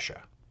with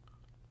Russia.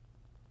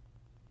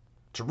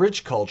 It's a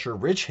rich culture,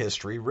 rich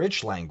history,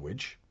 rich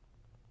language.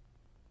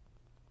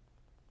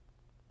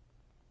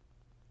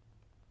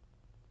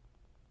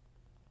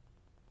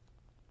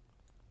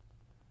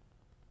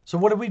 So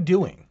what are we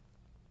doing?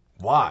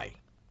 Why?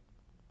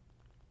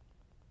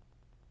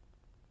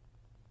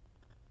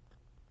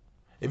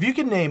 If you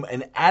can name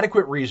an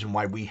adequate reason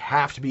why we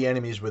have to be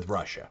enemies with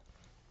Russia,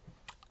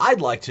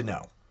 I'd like to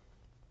know.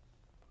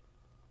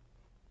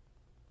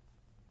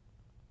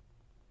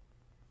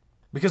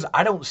 Because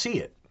I don't see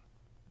it.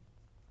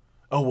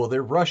 Oh, well,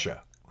 they're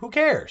Russia. Who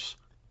cares?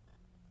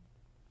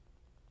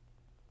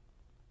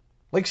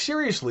 Like,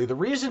 seriously, the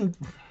reason...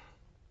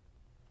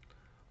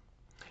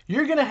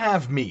 You're going to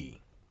have me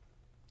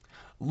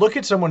look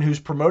at someone who's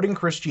promoting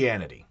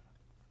Christianity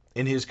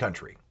in his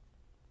country.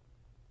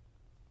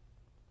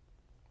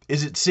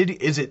 Is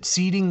it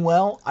seeding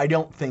well? I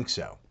don't think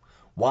so.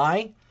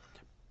 Why?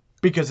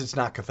 Because it's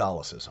not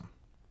Catholicism.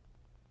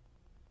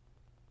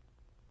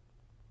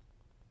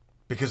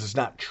 Because it's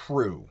not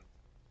true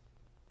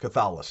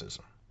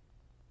Catholicism.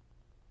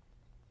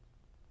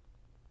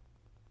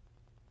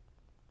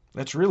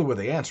 That's really what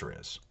the answer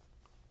is.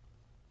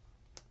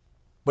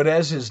 But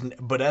as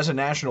a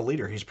national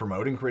leader, he's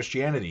promoting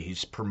Christianity.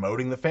 He's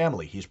promoting the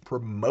family. He's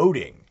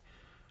promoting.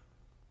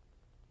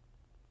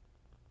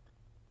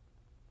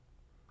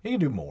 He can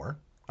do more,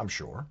 I'm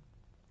sure.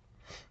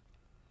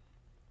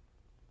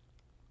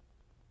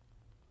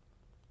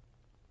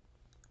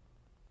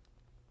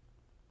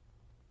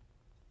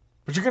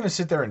 But you're going to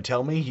sit there and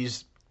tell me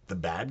he's the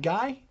bad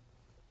guy?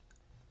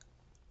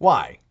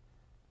 Why?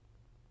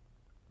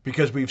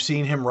 Because we've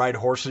seen him ride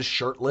horses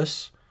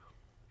shirtless?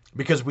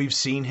 Because we've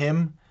seen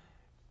him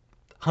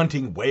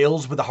hunting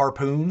whales with a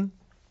harpoon?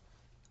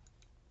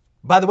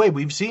 By the way,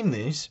 we've seen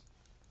these.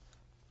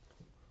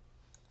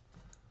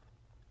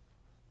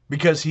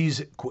 Because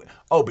he's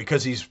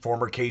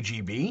former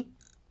KGB?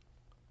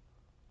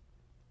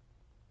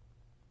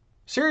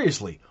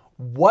 Seriously,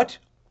 what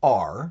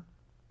are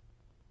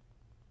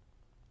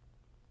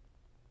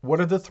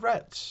the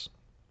threats?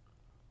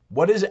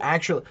 What is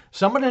actually...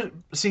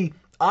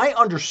 I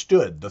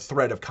understood the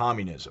threat of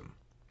communism.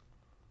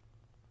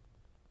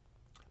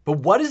 But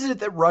what is it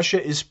that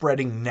Russia is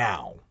spreading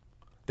now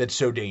that's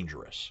so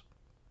dangerous?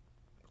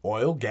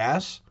 Oil,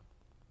 gas,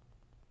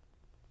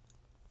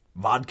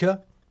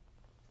 vodka?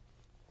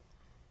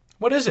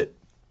 What is it?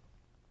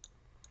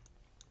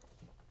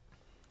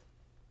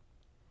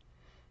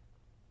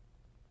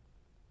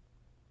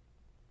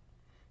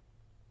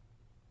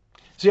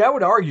 See, I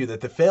would argue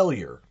that the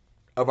failure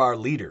of our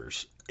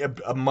leaders,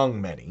 among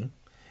many,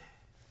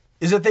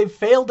 is that they've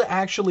failed to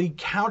actually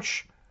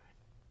couch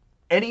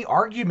any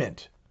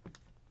argument.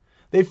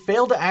 They've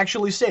failed to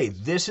actually say,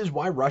 this is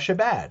why Russia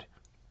bad.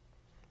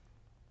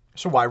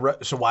 So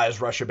why is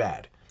Russia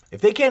bad?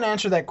 If they can't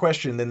answer that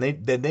question, then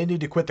they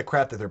need to quit the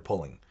crap that they're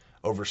pulling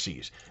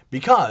overseas.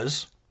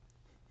 Because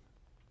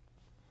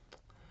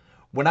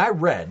when I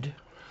read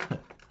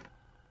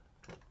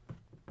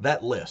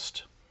that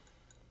list.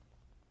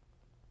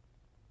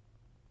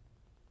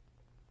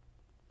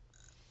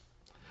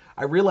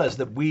 I realize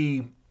that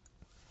we're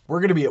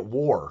going to be at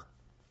war,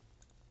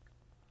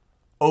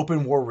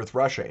 open war with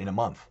Russia in a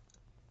month.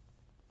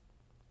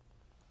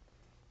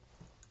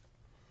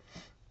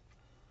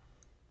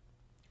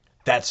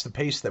 That's the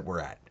pace that we're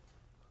at.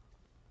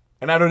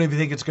 And I don't even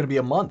think it's going to be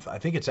a month. I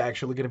think it's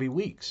actually going to be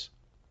weeks.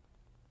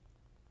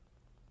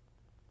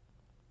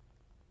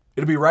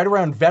 It'll be right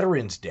around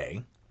Veterans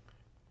Day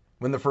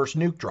when the first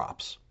nuke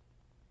drops.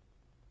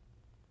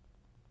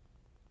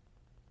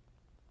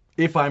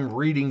 If I'm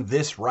reading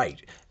this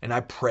right, and I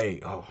pray,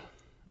 oh,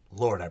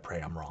 Lord, I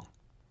pray I'm wrong.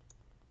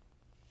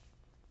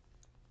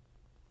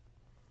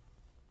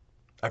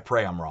 I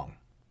pray I'm wrong.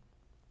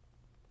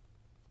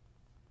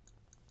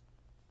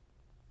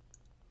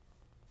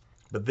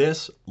 But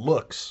this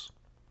looks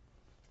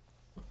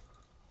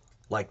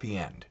like the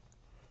end.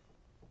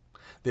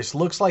 This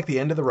looks like the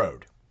end of the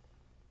road.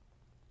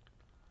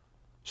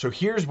 So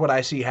here's what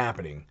I see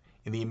happening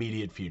in the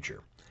immediate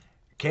future.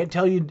 Can't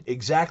tell you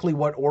exactly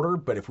what order,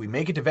 but if we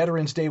make it to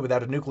Veterans Day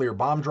without a nuclear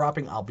bomb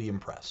dropping, I'll be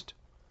impressed.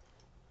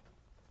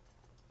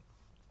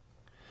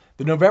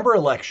 The November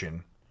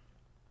election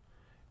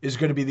is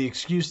going to be the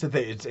excuse that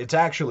it's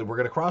actually, we're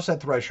going to cross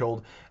that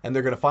threshold and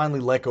they're going to finally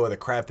let go of the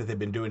crap that they've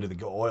been doing to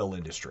the oil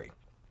industry.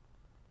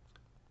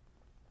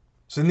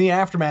 So in the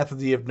aftermath of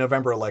the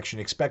November election,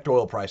 expect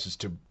oil prices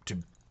to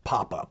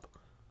pop up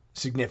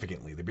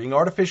significantly. They're being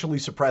artificially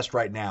suppressed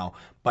right now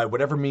by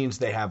whatever means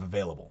they have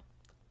available.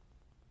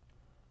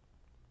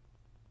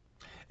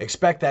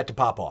 Expect that to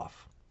pop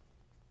off.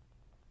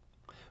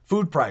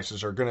 Food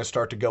prices are going to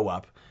start to go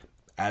up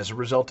as a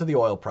result of the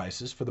oil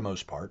prices for the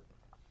most part.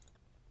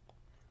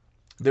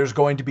 There's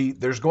going to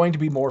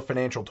be more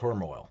financial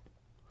turmoil.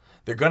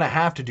 They're going to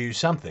have to do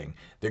something.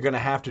 They're going to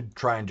have to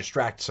try and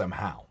distract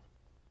somehow.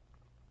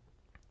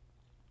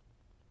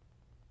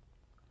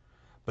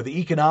 But the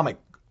economic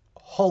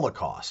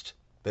holocaust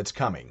that's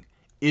coming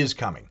is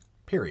coming,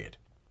 period.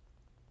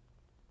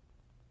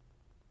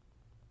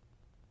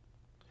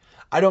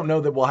 I don't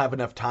know that we'll have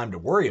enough time to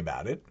worry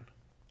about it,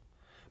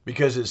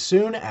 because as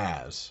soon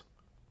as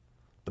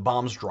the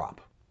bombs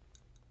drop,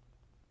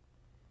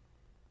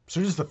 as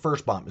soon as the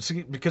first bomb,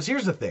 because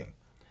here's the thing.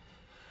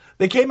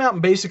 They came out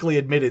and basically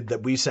admitted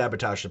that we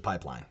sabotaged the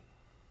pipeline.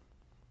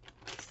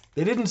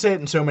 They didn't say it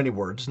in so many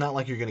words. It's not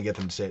like you're going to get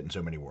them to say it in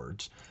so many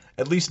words.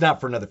 At least not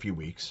for another few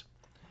weeks.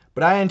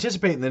 But I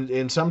anticipate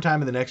in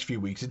sometime in the next few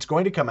weeks, it's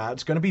going to come out.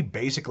 It's going to be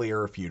basically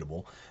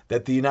irrefutable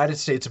that the United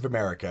States of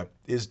America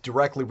is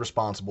directly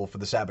responsible for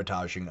the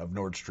sabotaging of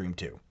Nord Stream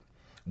 2.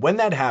 When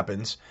that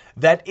happens,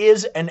 that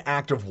is an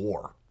act of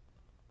war.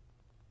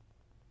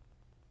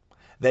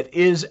 That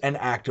is an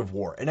act of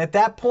war. And at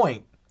that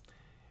point,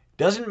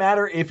 doesn't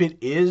matter if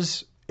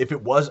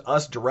it was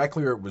us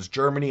directly or it was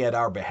Germany at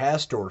our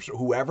behest or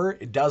whoever,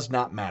 it does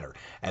not matter.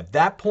 At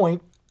that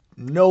point,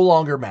 no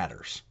longer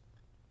matters.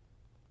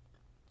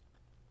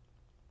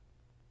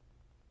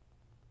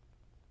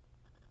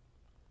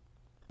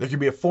 There can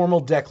be a formal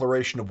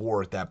declaration of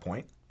war at that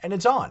point, and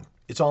it's on.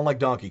 It's on like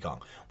Donkey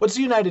Kong. What's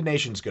the United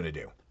Nations going to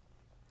do?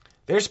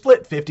 They're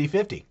split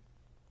 50-50.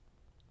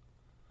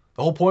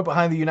 The whole point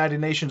behind the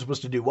United Nations was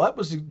to do what?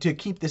 Was to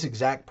keep this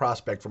exact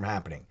prospect from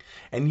happening.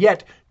 And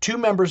yet, 2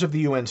 members of the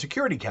UN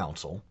Security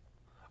Council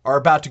are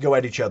about to go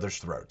at each other's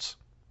throats.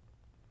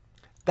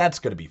 That's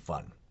going to be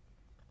fun.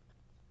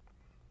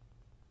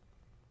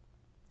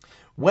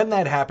 When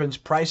that happens,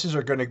 prices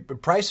are going to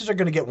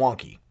get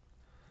wonky.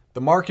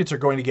 The markets are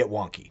going to get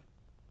wonky.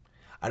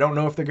 I don't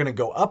know if they're going to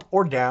go up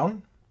or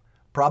down.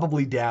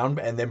 Probably down,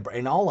 and then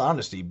in all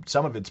honesty,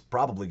 some of it's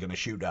probably going to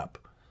shoot up.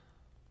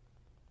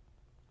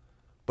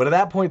 But at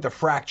that point, the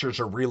fractures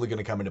are really going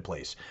to come into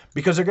place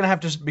because they're going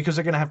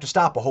to have to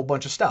stop a whole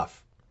bunch of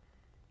stuff.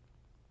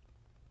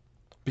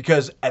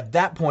 Because at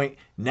that point,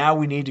 now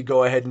we need to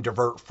go ahead and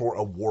divert for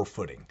a war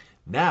footing.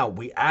 Now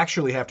we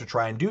actually have to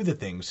try and do the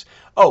things,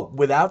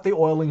 without the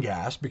oil and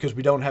gas, because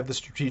we don't have the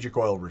strategic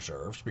oil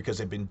reserves, because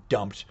they've been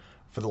dumped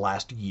for the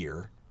last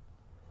year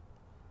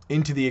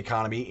into the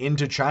economy,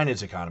 into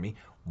China's economy.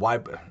 Why?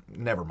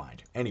 Never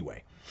mind.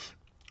 Anyway.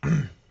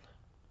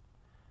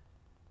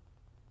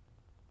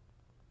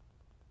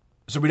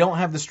 So we don't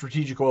have the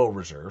strategic oil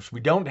reserves.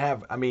 We don't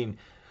have,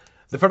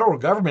 the federal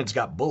government's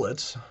got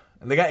bullets,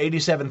 and they got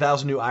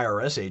 87,000 new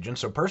IRS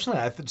agents, so personally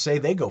I would say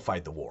they go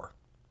fight the war.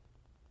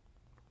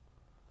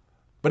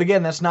 But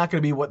again, that's not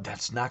going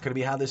to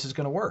be how this is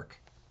going to work.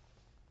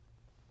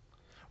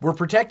 We're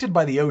protected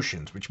by the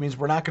oceans, which means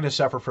we're not going to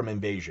suffer from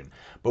invasion,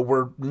 but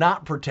we're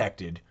not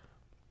protected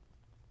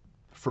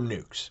from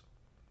nukes.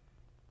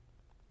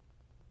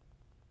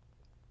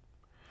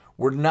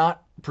 We're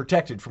not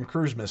protected from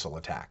cruise missile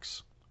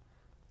attacks.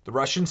 The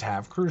Russians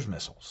have cruise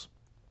missiles.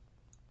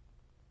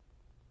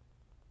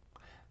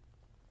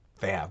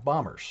 They have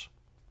bombers.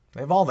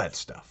 They have all that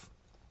stuff.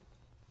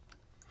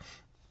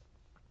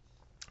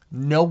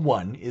 No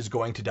one is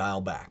going to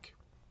dial back.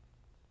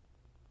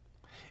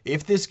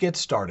 If this gets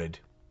started,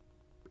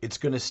 it's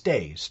going to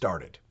stay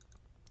started.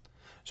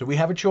 So we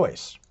have a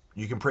choice.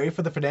 You can pray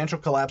for the financial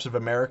collapse of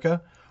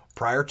America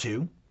prior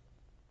to,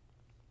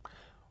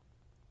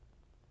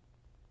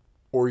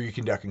 or you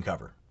can duck and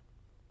cover.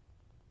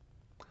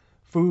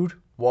 Food,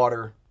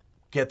 water,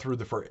 get through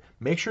the first.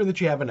 Make sure that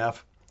you have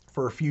enough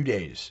for a few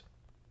days.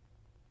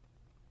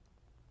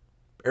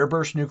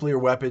 Airburst nuclear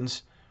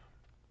weapons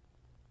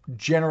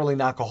generally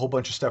knock a whole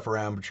bunch of stuff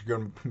around, but you're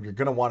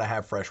going to want to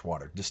have fresh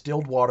water.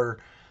 Distilled water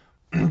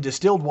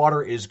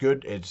is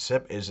good.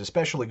 Is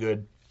especially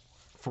good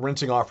for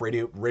rinsing off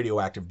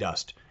radioactive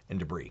dust and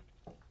debris.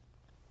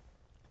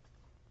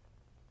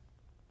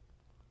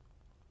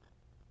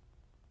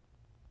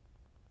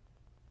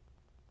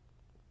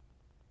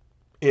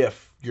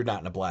 If you're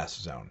not in a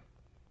blast zone.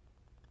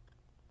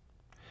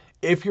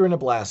 If you're in a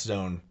blast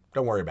zone,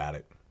 don't worry about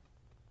it.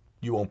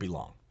 You won't be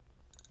long.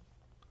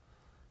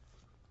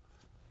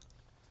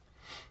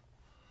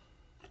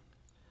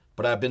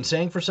 But I've been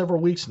saying for several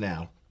weeks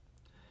now,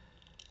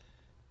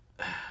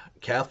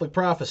 Catholic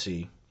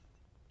prophecy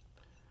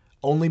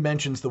only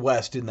mentions the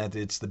West in that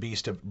it's the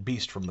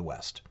beast from the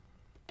West.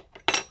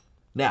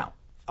 Now,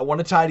 I want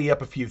to tidy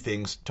up a few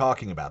things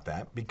talking about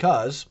that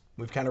because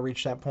we've kind of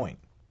reached that point.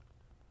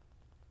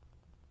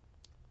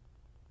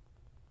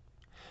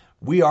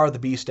 We are the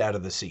beast out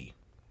of the sea.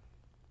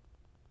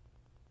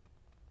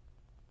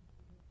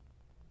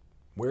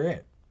 We're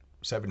it.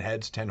 7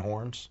 heads, 10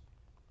 horns.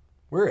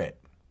 We're it.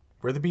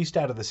 We're the beast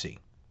out of the sea.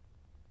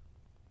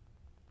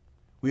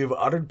 We have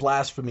uttered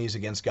blasphemies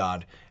against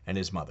God and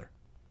his mother.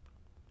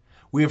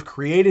 We have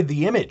created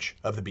the image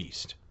of the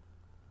beast.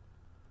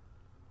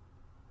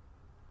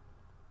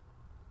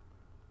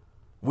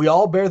 We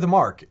all bear the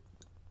mark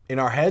in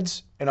our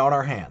heads and on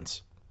our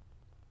hands.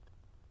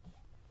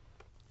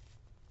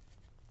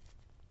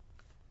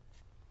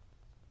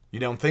 You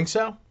don't think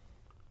so?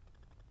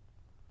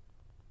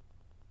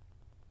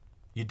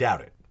 You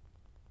doubt it.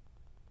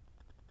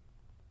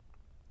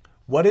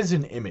 What is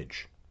an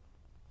image?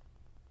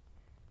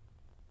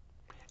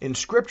 In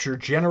Scripture,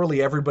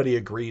 generally everybody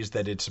agrees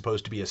that it's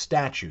supposed to be a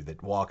statue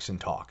that walks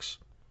and talks.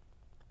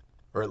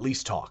 Or at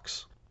least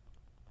talks.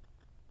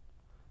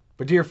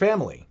 But dear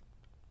family,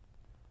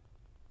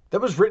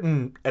 that was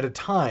written at a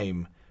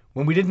time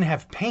when we didn't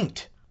have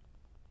paint.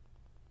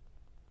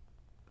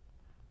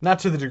 Not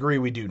to the degree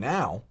we do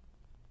now.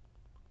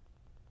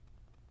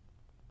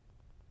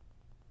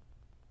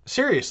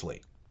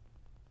 Seriously.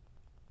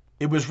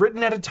 It was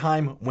written at a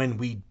time when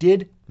we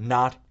did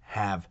not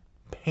have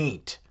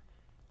paint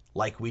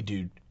like we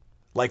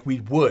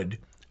would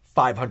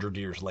 500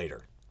 years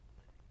later.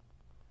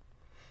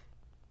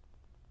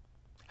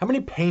 How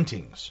many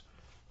paintings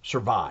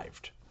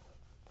survived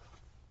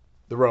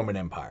the Roman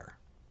Empire?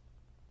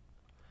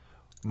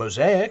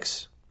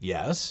 Mosaics,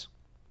 yes.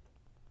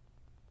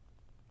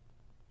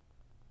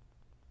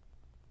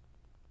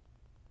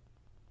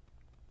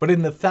 But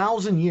in the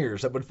 1,000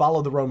 years that would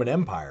follow the Roman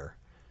Empire,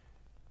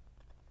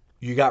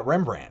 you got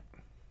Rembrandt.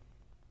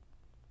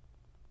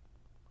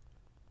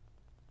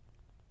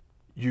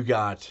 You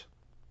got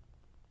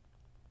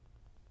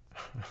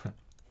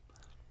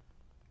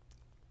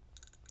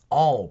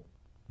all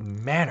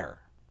manner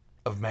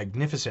of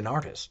magnificent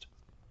artists.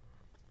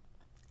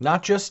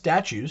 Not just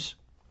statues,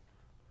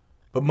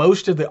 but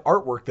most of the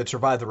artwork that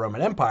survived the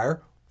Roman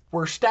Empire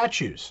were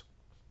statues.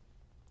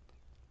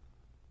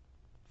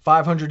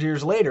 500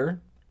 years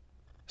later,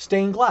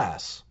 stained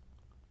glass.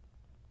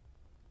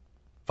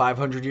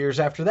 500 years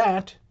after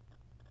that,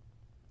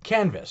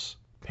 canvas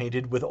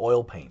painted with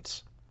oil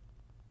paints.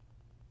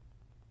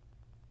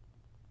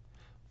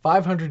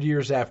 500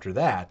 years after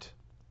that,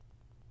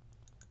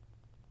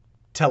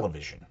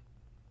 television.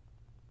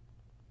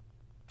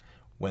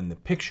 When the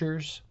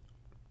pictures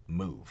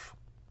move.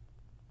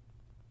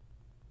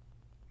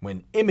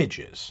 When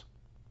images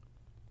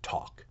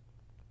talk.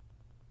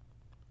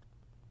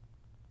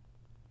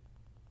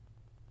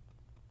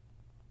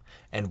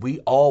 And we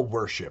all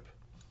worship,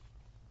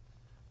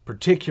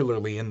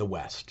 particularly in the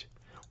West,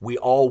 we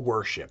all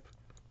worship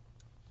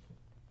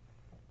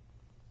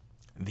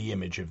the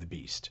image of the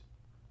beast.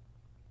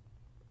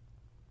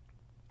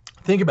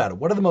 Think about it.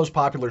 What are the most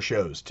popular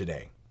shows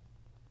today?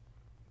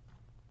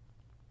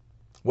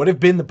 What have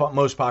been the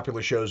most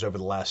popular shows over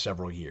the last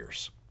several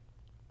years?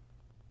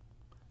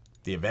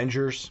 The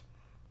Avengers.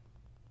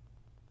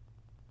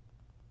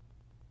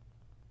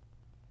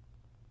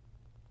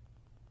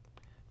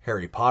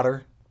 Harry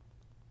Potter.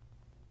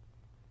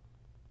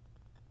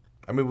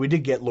 I mean, we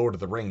did get Lord of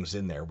the Rings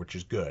in there, which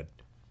is good.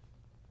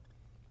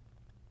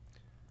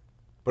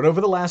 But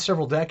over the last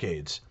several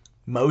decades,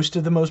 most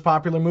of the most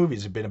popular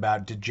movies have been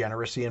about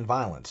degeneracy and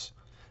violence.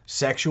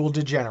 Sexual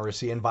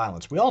degeneracy and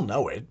violence. We all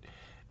know it.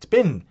 It's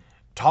been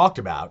talked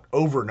about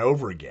over and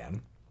over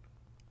again.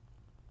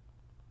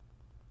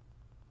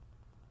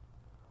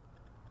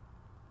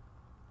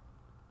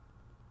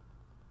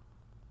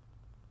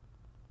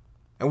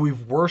 And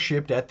we've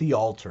worshipped at the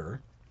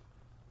altar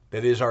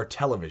that is our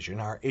television,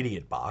 our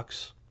idiot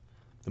box,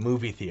 the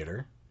movie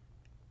theater.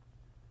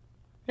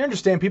 You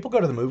understand? People go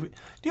to the movie.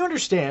 Do you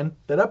understand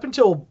that up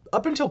until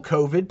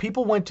COVID,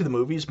 people went to the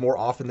movies more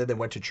often than they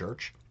went to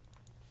church?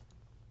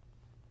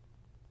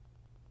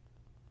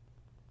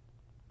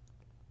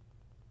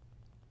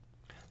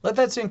 Let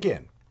that sink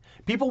in.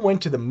 People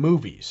went to the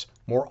movies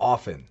more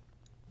often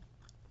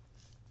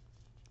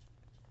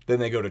than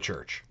they go to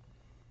church.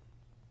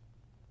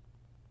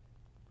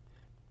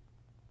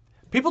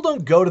 People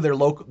don't go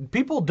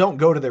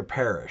to their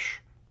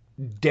parish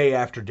day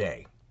after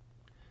day.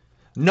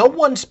 No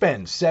one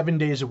spends 7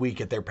 days a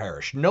week at their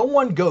parish. No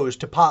one goes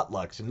to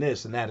potlucks and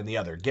this and that and the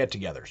other,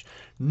 get-togethers.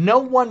 No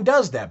one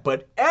does that,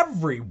 but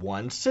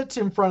everyone sits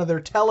in front of their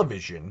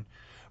television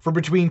for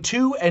between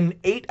 2 and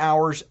 8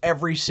 hours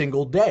every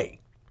single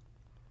day.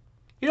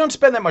 You don't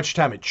spend that much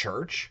time at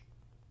church.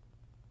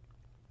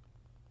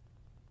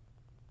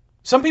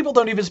 Some people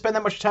don't even spend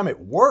that much time at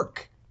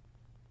work.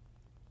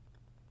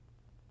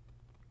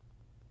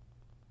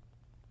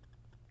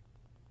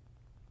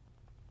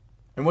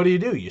 And what do?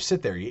 You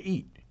sit there, you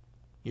eat,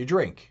 you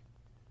drink,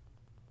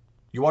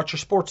 you watch your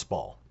sports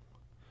ball,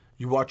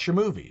 you watch your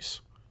movies.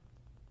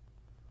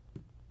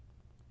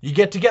 You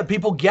get together,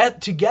 people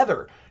get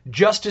together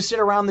just to sit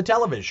around the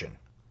television.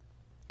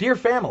 Dear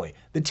family,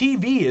 the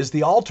TV is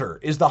the altar,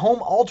 is the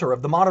home altar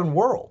of the modern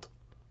world.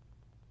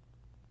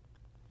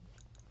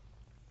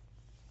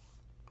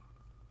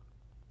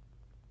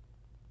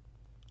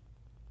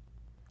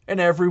 And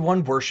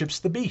everyone worships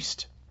the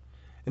beast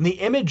and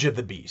the image of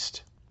the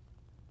beast.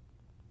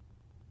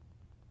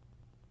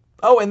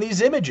 Oh, and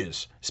these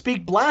images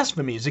speak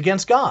blasphemies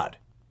against God.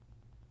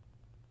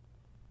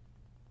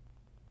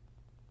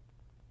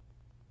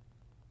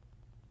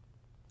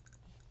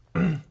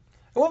 When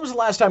was the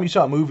last time you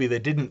saw a movie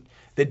that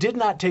did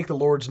not take the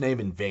Lord's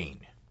name in vain?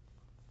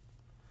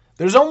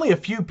 There's only a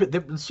few,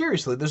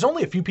 seriously, there's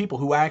only a few people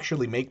who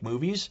actually make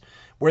movies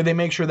where they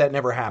make sure that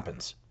never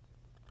happens.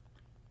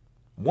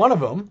 One of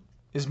them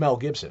is Mel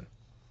Gibson.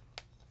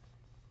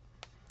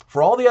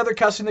 For all the other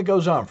cussing that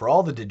goes on, for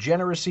all the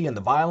degeneracy and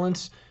the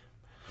violence,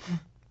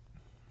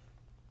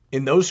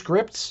 in those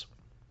scripts,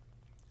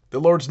 the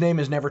Lord's name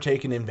is never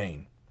taken in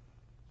vain.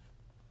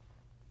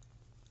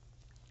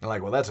 You're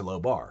like, well, that's a low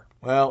bar.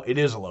 Well, it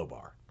is a low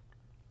bar.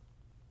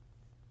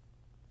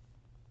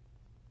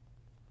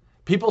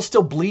 People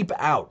still bleep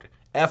out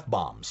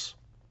F-bombs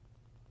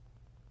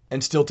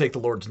and still take the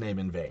Lord's name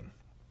in vain.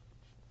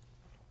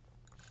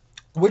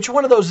 Which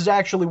one of those is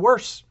actually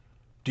worse,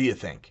 do you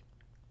think?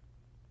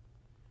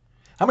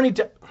 How many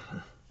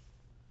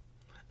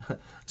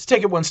Let's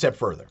take it one step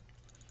further.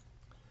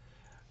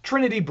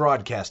 Trinity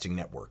Broadcasting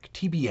Network,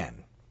 TBN.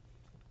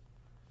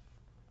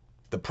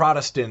 The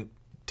Protestant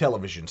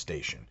television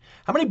station.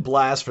 How many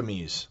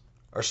blasphemies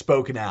are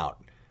spoken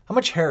out? How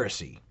much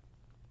heresy?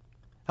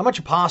 How much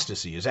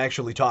apostasy is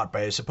actually taught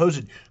by a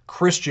supposed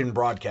Christian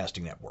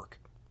broadcasting network?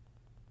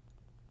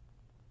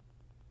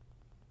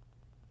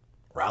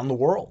 Around the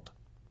world.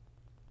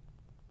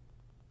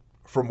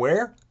 From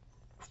where?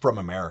 From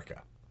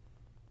America.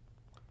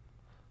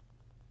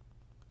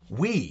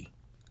 We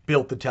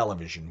built the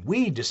television.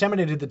 We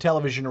disseminated the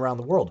television around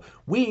the world.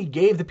 We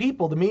gave the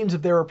people the means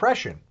of their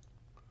oppression.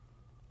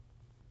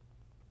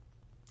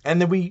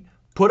 And then we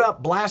put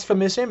up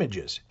blasphemous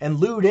images and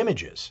lewd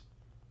images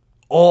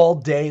all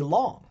day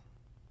long.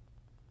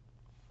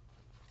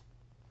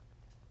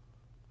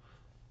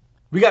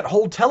 We got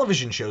whole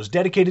television shows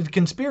dedicated to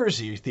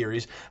conspiracy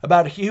theories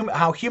about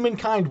how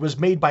humankind was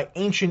made by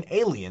ancient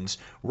aliens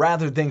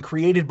rather than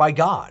created by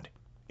God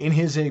in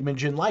his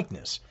image and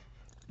likeness.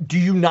 Do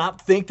you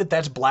not think that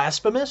that's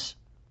blasphemous?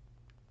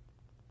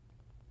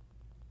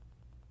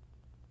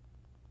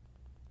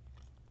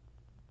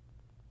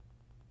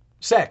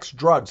 Sex,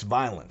 drugs,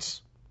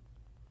 violence.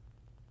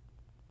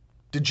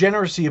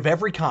 Degeneracy of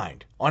every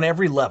kind, on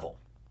every level.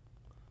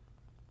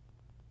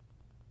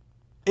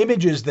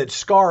 Images that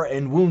scar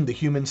and wound the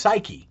human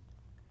psyche.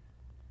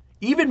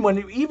 Even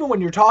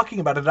when you're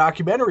talking about a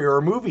documentary or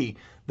a movie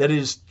that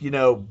is,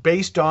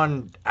 based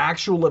on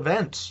actual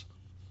events.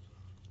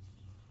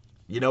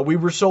 We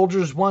were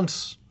soldiers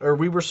once, or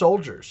we were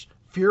soldiers.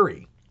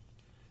 Fury.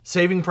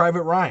 Saving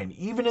Private Ryan.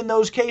 Even in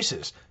those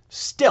cases,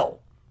 still.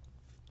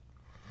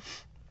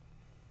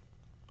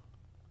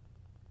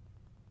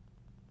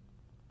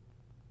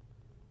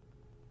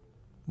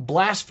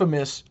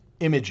 Blasphemous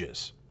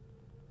images.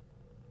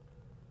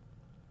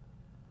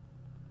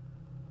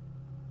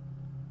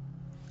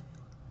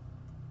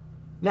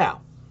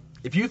 Now,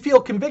 if you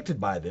feel convicted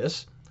by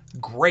this,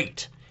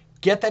 great.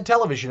 Get that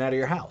television out of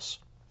your house.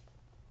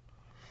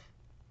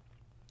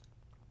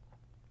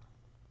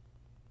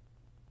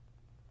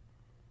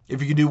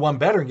 If you can do one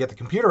better and get the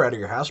computer out of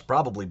your house,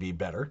 probably be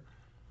better.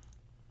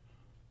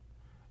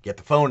 Get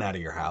the phone out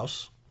of your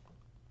house.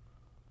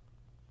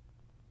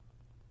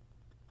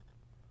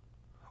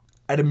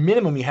 At a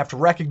minimum, you have to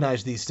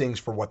recognize these things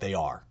for what they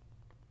are.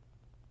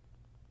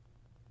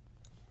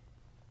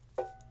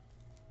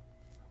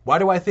 Why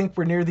do I think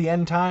we're near the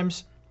end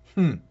times?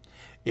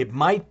 It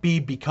might be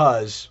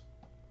because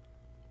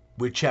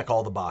we check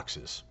all the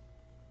boxes.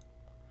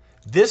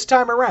 This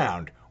time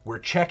around, we're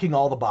checking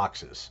all the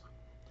boxes.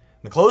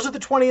 In the close of the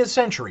 20th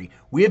century,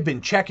 we have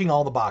been checking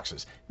all the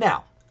boxes.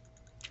 Now,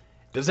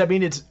 does that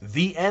mean it's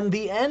the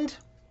end?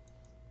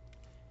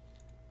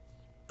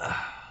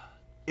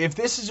 if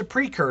this is a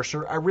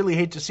precursor, I really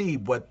hate to see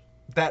what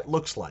that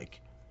looks like.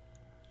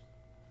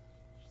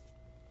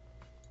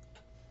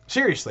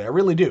 Seriously, I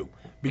really do.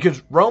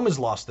 Because Rome has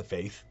lost the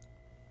faith.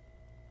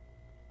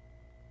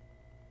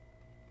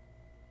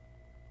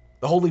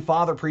 The Holy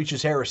Father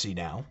preaches heresy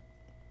now.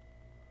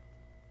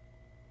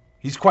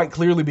 He's quite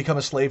clearly become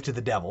a slave to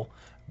the devil.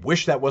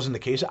 Wish that wasn't the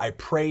case. I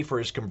pray for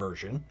his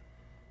conversion.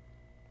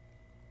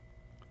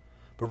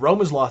 But Rome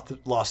has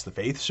lost the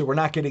faith, so we're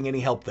not getting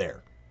any help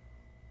there.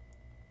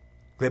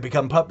 They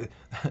become the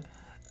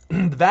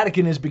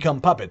Vatican has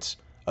become puppets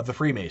of the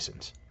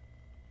Freemasons.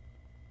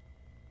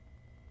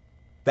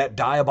 That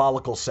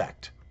diabolical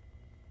sect.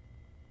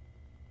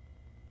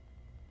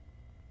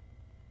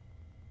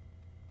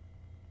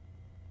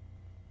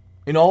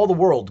 In all the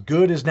world,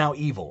 good is now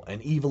evil,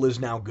 and evil is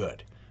now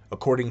good,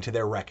 according to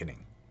their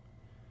reckoning.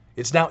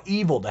 It's now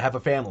evil to have a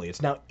family.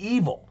 It's now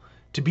evil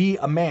to be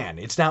a man.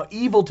 It's now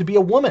evil to be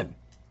a woman.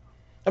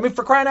 I mean,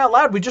 for crying out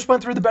loud, we just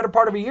went through the better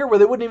part of a year where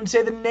they wouldn't even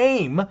say the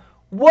name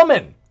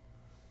woman.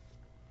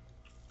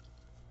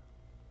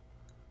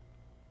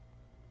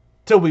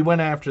 Till we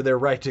went after their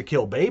right to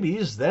kill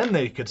babies, then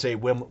they could say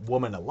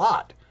woman a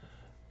lot.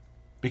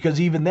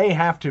 Because even they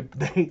have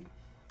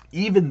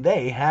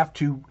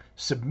to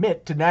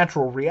submit to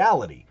natural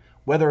reality.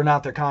 Whether or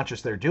not they're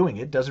conscious they're doing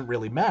it doesn't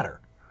really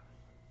matter.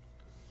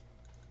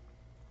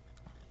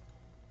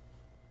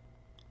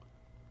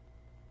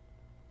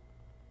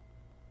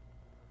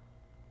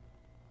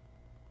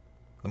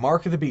 The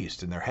mark of the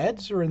beast in their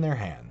heads or in their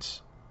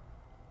hands?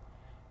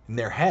 In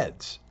their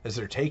heads, as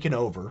they're taken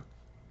over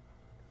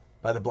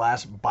by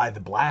the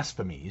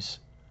blasphemies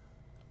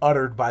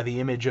uttered by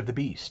the image of the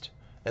beast,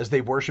 as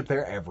they worship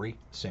there every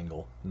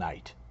single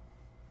night.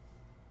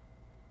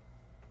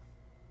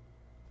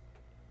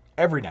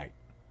 Every night.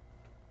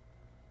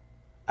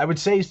 I would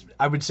say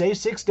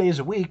 6 days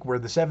a week, where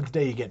the seventh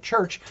day you get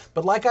church,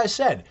 but like I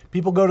said,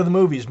 people go to the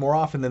movies more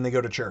often than they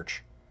go to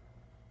church.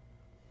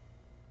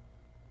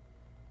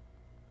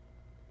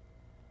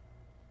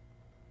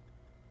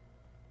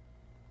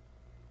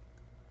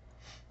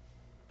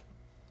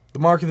 The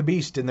mark of the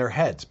beast in their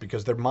heads,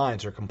 because their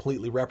minds are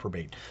completely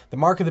reprobate. The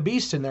mark of the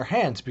beast in their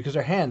hands, because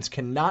their hands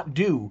cannot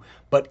do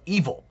but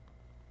evil.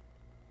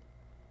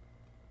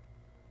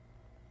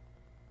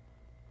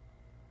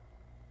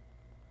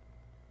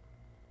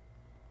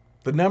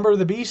 The number of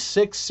the beast,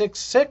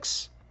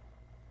 666.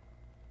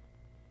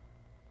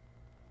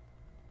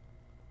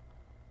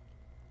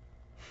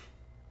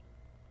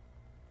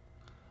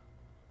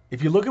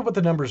 If you look at what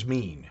the numbers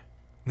mean,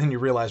 then you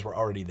realize we're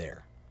already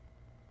there.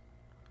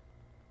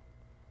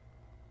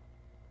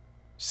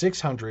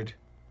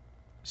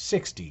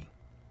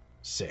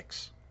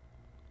 666.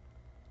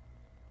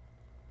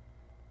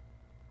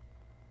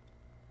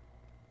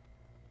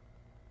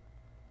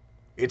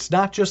 It's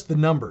not just the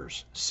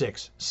numbers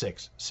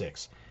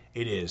 666.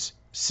 It is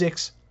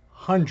 6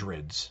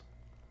 hundreds,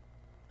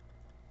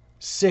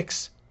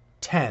 6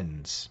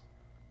 tens,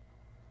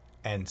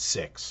 and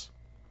 6.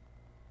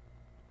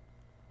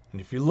 And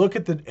if you look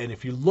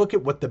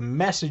at what the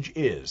message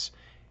is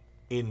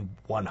in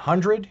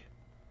 100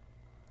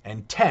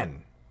 and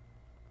 10,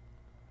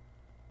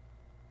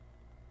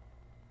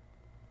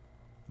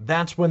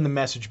 that's when the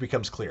message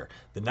becomes clear.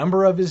 The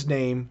number of his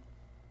name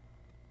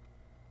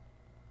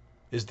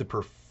is the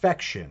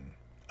perfection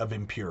of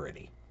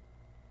impurity.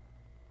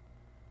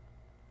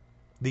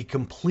 The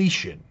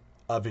completion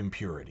of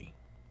impurity.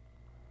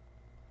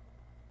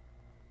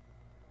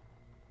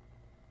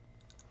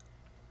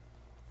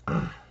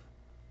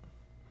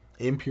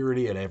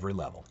 Impurity at every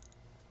level.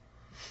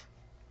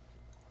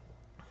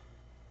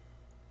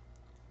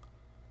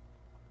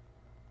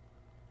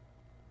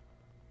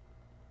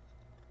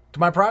 To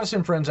my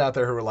Protestant friends out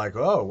there who are like,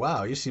 oh,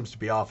 wow, he seems to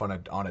be off on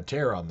a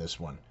tear on this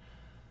one.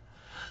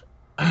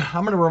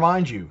 I'm going to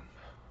remind you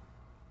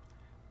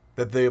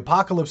that the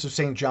Apocalypse of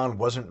St. John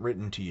wasn't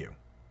written to you.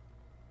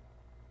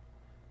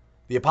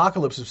 The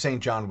Apocalypse of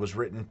St. John was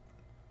written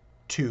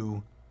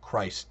to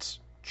Christ's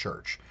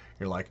church.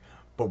 You're like,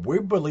 but we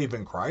believe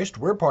in Christ.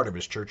 We're part of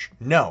his church.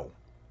 No,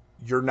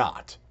 you're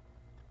not.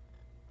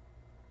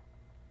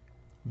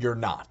 You're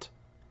not.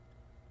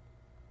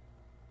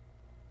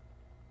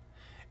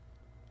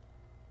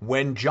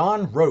 When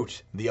John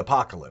wrote the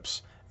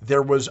Apocalypse,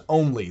 there was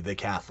only the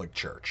Catholic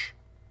Church.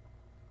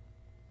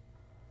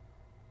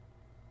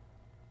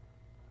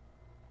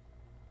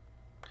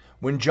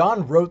 When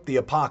John wrote the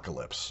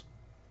Apocalypse,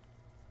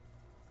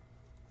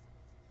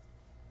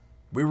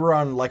 we were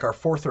on like our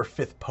 4th or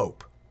 5th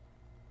pope.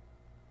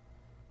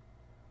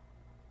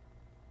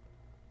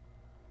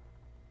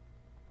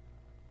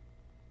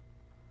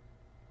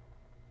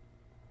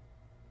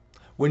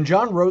 When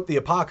John wrote the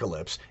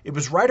Apocalypse, it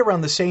was right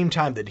around the same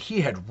time that he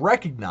had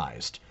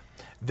recognized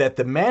that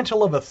the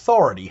mantle of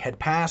authority had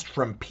passed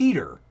from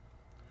Peter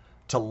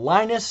to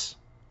Linus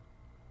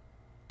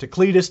to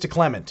Cletus to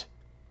Clement.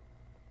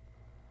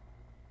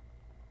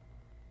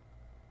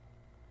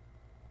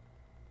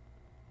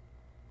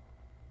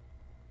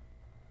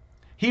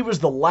 He was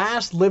the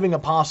last living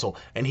apostle,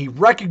 and he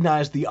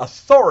recognized the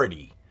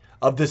authority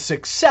of the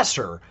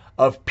successor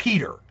of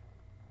Peter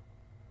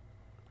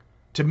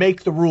to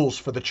make the rules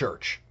for the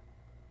church,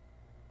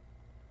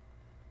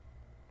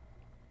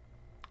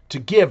 to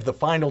give the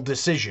final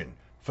decision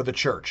for the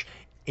church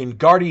in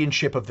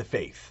guardianship of the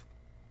faith.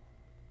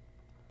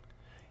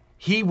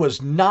 He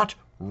was not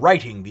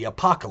writing the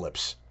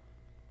apocalypse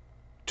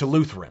to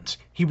Lutherans.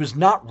 He was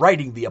not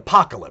writing the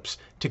apocalypse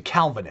to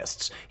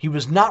Calvinists. He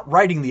was not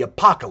writing the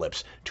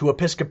apocalypse to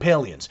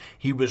Episcopalians.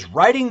 He was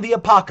writing the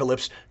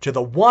apocalypse to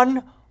the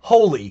one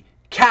holy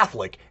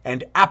Catholic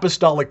and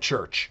Apostolic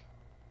Church.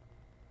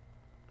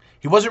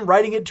 He wasn't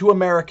writing it to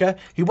America.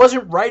 It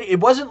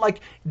wasn't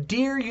like,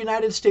 "Dear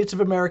United States of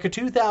America,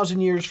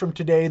 2,000 years from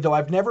today, though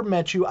I've never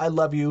met you, I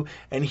love you,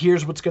 and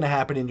here's what's going to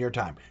happen in your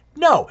time."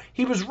 No,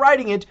 he was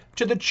writing it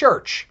to the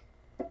church.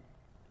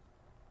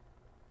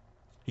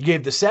 He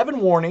gave the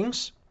 7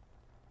 warnings,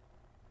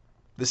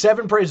 the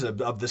 7 praises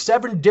of the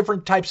 7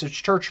 different types of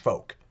church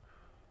folk,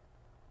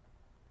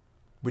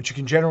 which you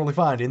can generally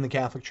find in the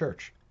Catholic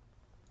Church.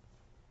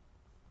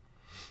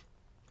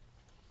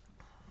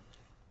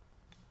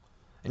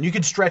 And you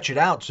can stretch it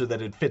out so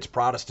that it fits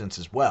Protestants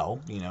as well,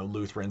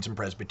 Lutherans and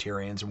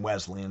Presbyterians and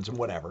Wesleyans and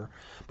whatever.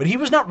 But he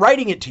was not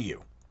writing it to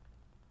you.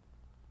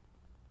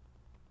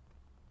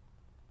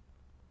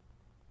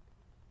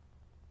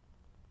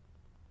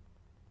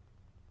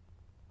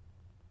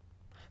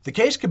 The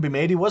case could be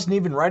made he wasn't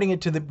even writing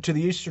it to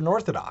the Eastern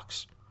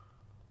Orthodox.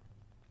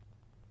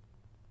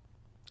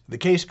 The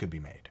case could be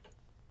made.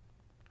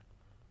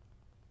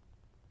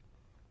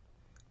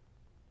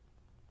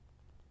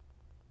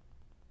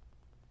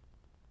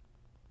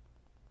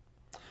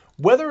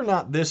 Whether or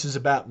not this is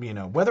about,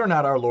 whether or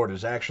not our Lord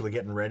is actually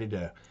getting ready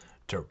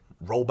to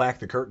roll back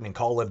the curtain and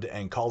call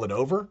it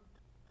over,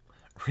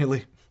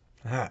 really,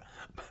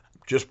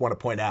 just want to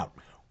point out,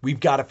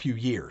 we've got a few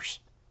years.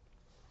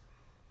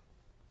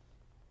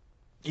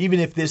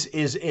 Even if this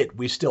is it,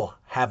 we still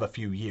have a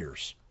few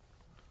years.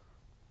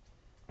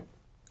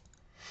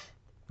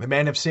 The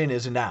man of sin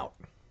isn't out.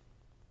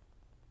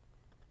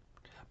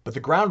 But the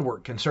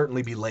groundwork can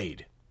certainly be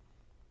laid.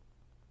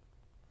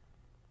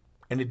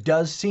 And it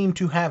does seem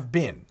to have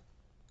been.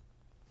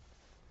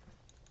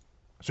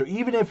 So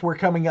even if we're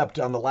coming up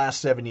on the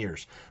last 7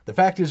 years, the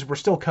fact is we're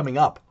still coming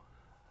up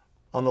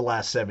on the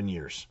last 7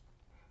 years.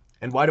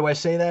 And why do I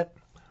say that?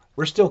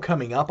 We're still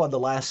coming up on the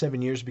last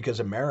 7 years because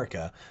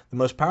America, the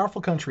most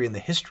powerful country in the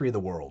history of the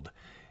world,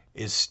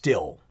 is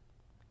still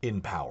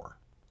in power.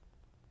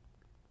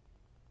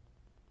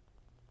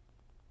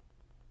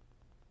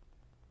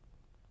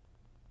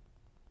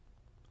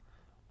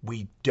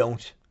 We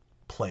don't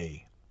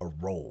play a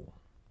role.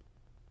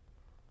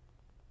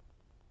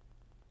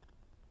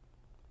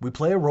 We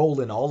play a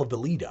role in all of the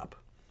lead up,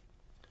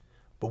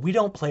 but we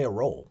don't play a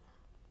role.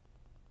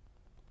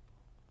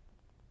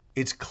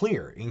 It's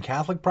clear in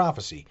Catholic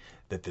prophecy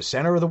that the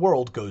center of the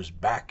world goes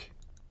back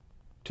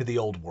to the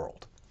old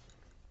world.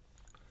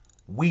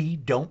 We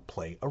don't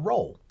play a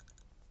role.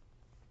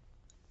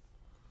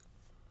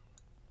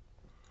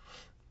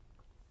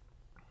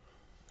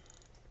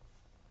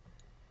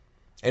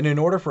 And in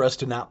order for us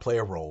to not play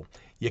a role,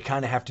 you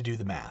kind of have to do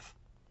the math.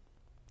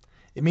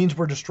 It means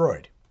we're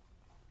destroyed.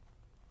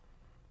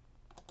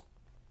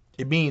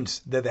 It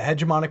means that the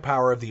hegemonic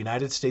power of the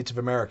United States of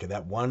America,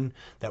 that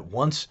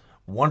once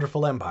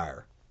wonderful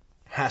empire,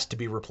 has to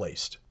be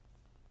replaced.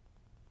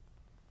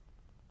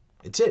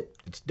 It's it.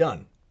 It's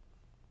done.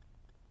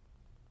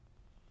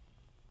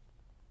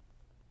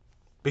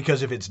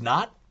 Because if it's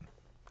not,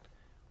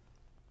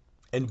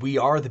 and we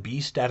are the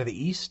beast out of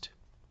the east,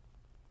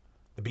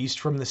 the beast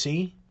from the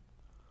sea,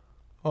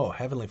 oh,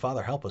 Heavenly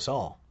Father, help us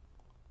all.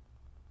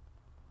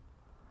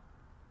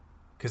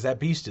 Because that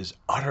beast is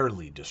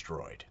utterly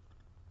destroyed.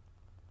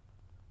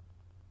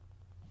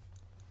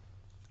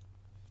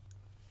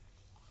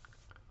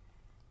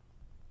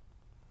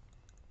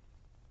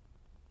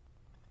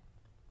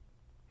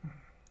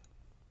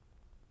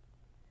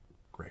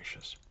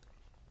 Gracious.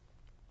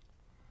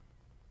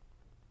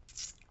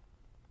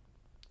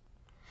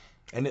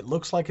 And it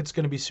looks like it's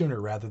going to be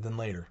sooner rather than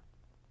later.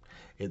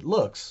 It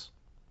looks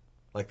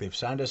like they've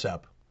signed us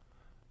up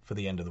for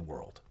the end of the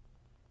world.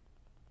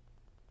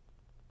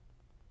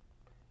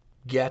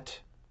 Get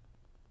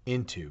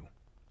into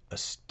a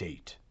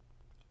state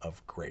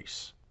of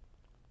grace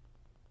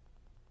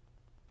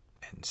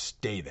and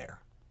stay there.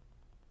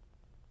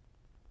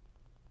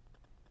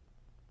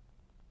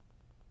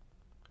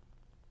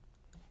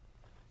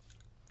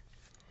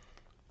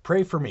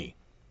 Pray for me.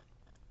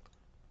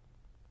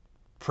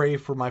 Pray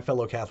for my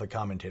fellow Catholic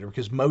commentator,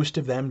 because most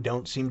of them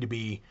don't seem to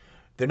be,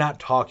 they're not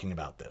talking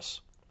about this.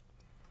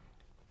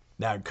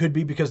 Now, it could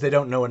be because they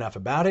don't know enough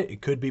about it.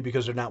 It could be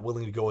because they're not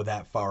willing to go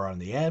that far on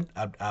the end,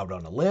 out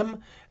on a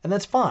limb, and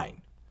that's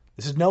fine.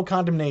 This is no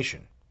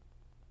condemnation.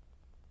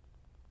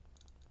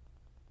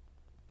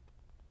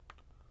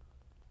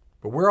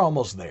 But we're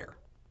almost there.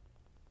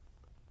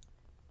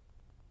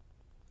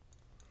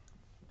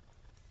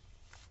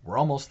 We're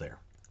almost there.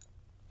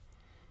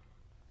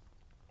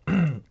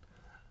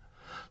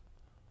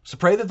 So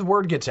pray that the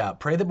word gets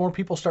out. Pray that more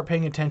people start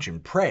paying attention.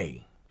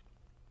 Pray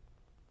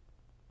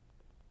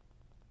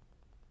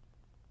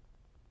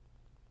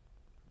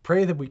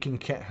Pray that we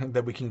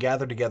can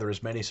gather together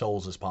as many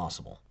souls as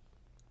possible.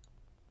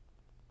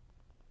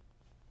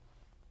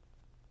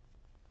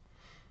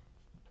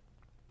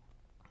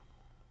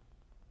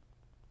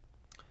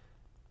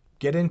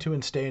 Get into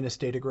and stay in a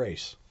state of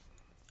grace.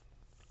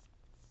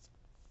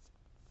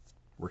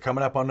 We're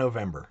coming up on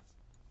November.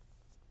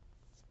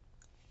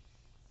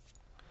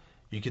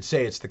 You could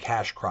say it's the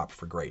cash crop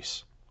for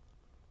grace.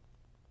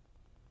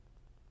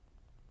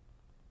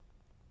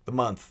 The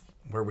month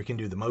where we can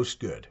do the most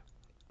good.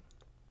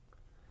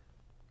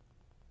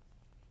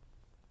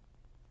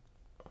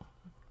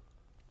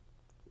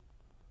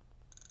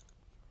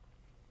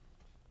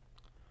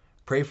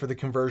 Pray for the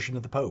conversion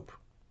of the Pope.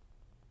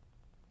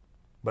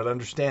 But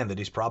understand that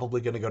he's probably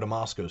going to go to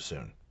Moscow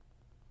soon.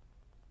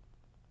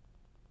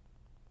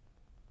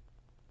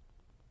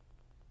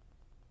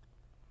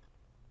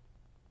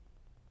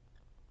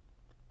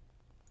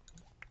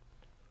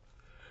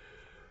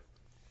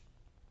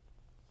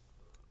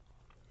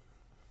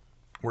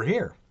 We're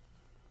here.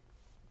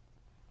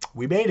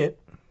 We made it.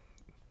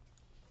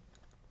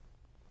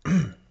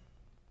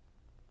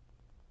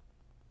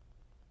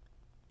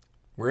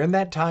 We're in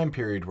that time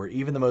period where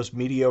even the most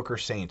mediocre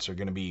saints are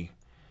going to be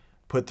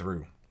put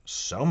through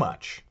so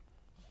much.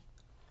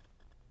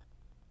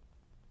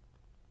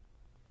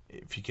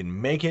 If you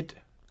can make it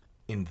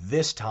in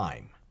this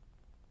time,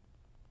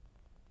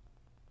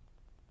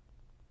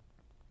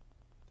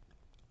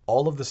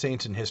 all of the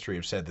saints in history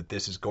have said that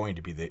this is going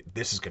to be it.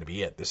 This is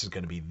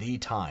going to be the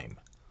time.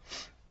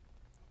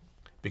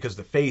 Because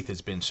the faith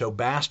has been so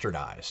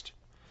bastardized.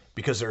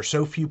 Because there are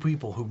so few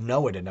people who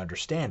know it and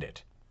understand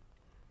it.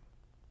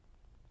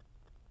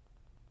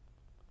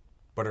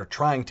 But are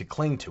trying to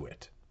cling to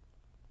it.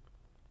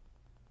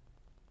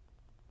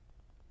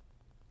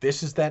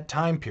 This is that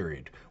time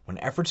period when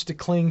efforts to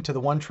cling to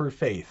the one true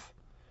faith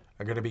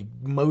are going to be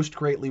most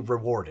greatly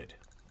rewarded.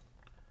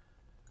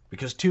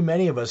 Because too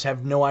many of us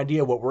have no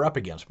idea what we're up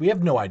against. We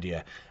have no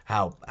idea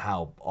how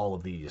all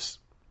of these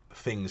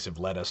things have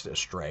led us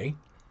astray.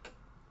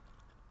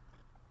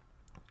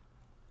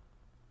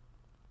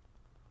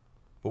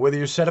 But whether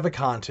you're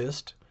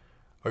Sedevacantist,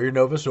 or you're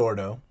Novus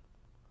Ordo,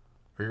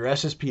 or you're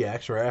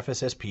SSPX, or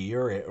FSSP,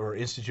 or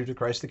Institute of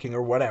Christ the King,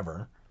 or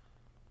whatever,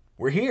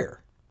 we're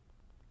here.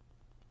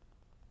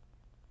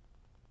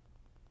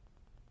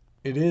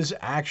 It is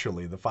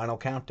actually the final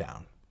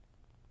countdown.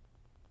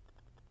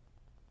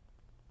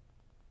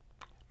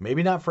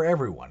 Maybe not for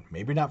everyone,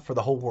 maybe not for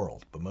the whole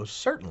world, but most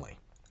certainly.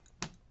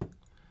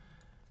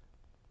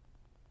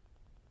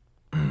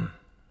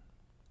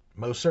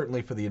 Most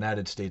certainly for the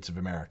United States of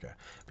America.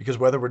 Because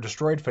whether we're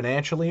destroyed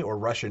financially or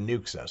Russia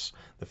nukes us,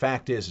 the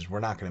fact is we're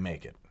not going to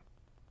make it.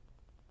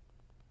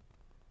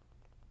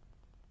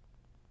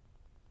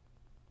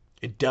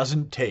 It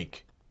doesn't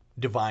take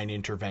divine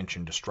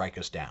intervention to strike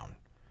us down.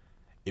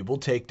 It will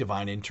take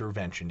divine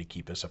intervention to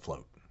keep us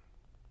afloat.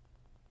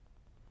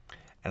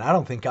 And I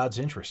don't think God's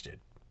interested.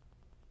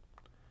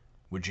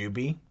 Would you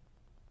be?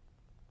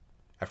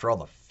 After all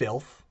the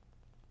filth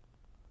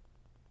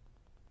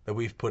that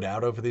we've put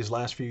out over these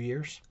last few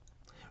years?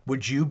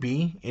 Would you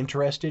be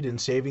interested in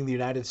saving the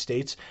United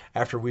States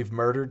after we've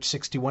murdered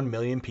 61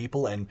 million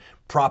people and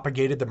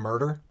propagated the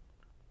murder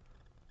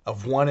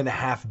of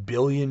 1.5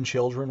 billion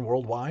children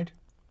worldwide?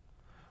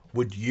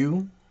 Would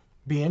you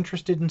be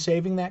interested in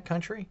saving that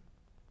country?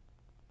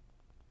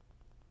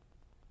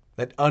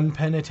 That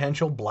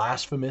unpenitential,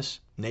 blasphemous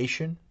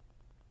nation?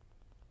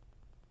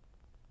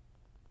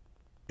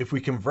 If we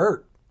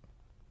convert,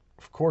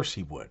 of course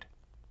he would.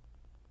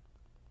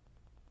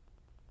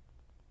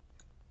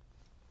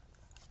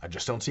 I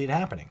just don't see it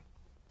happening.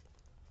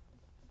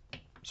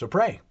 So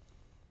pray.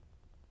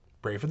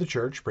 Pray for the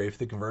church. Pray for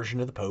the conversion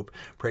of the Pope.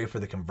 Pray for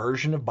the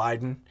conversion of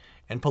Biden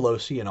and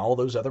Pelosi and all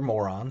those other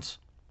morons.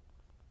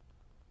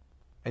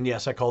 And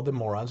yes, I called them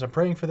morons. I'm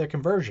praying for their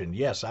conversion.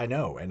 Yes, I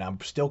know. And I'm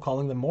still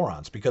calling them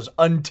morons because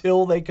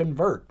until they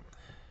convert,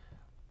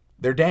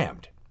 they're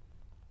damned.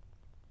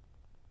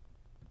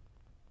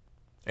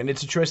 And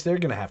it's a choice they're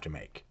going to have to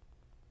make.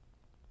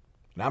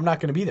 And I'm not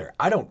going to be there.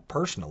 I don't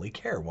personally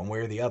care one way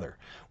or the other.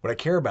 What I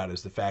care about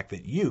is the fact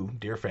that you,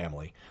 dear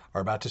family,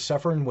 are about to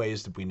suffer in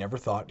ways that we never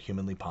thought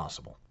humanly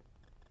possible.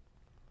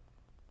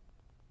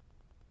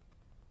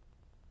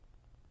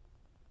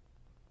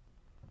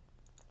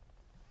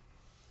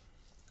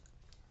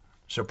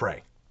 So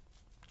pray.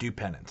 Do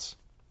penance.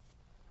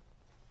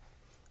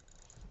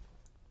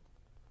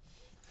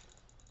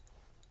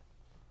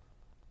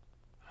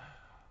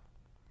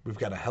 We've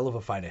got a hell of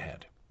a fight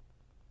ahead.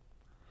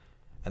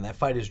 And that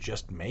fight is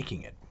just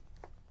making it.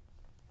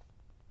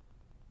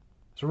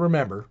 So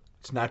remember,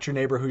 it's not your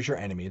neighbor who's your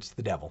enemy, it's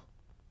the devil.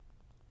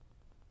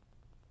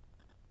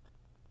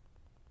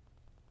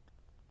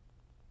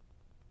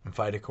 And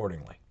fight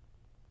accordingly.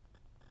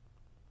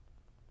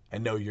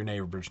 And know your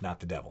neighbor's not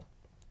the devil.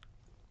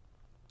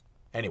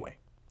 Anyway,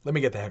 let me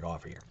get the heck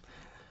off of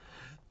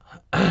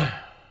here.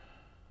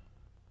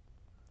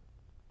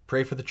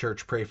 Pray for the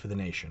church, pray for the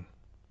nation.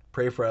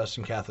 Pray for us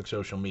in Catholic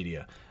social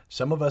media.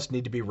 Some of us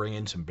need to be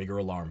ringing some bigger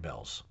alarm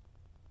bells.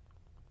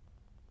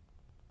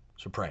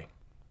 So pray.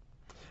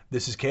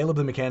 This is Caleb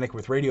the Mechanic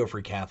with Radio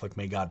Free Catholic.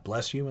 May God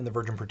bless you and the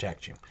Virgin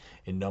protect you.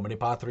 In nomine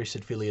Patris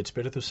et Filii et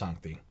Spiritus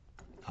Sancti.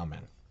 Amen.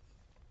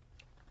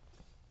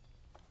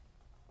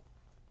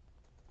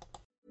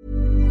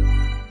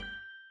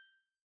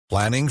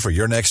 Planning for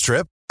your next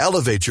trip?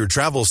 Elevate your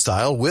travel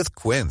style with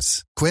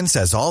Quince. Quince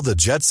has all the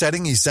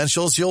jet-setting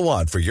essentials you'll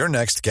want for your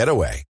next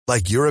getaway,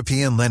 like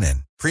European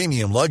linen,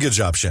 premium luggage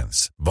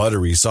options,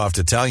 buttery soft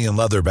Italian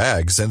leather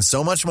bags, and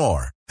so much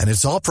more. And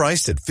it's all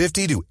priced at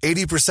 50 to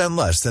 80%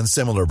 less than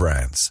similar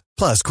brands.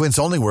 Plus, Quince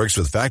only works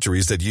with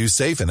factories that use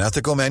safe and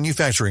ethical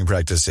manufacturing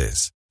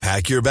practices.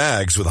 Pack your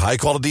bags with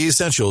high-quality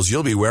essentials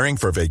you'll be wearing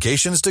for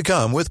vacations to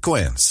come with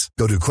Quince.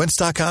 Go to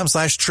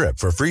quince.com/trip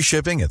for free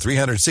shipping and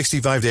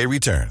 365-day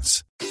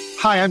returns.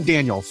 Hi, I'm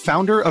Daniel,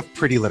 founder of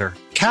Pretty Litter.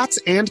 Cats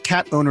and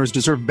cat owners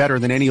deserve better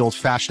than any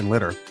old-fashioned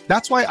litter.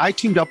 That's why I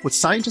teamed up with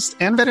scientists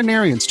and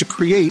veterinarians to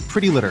create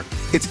Pretty Litter.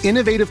 Its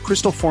innovative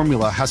crystal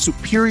formula has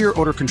superior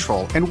odor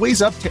control and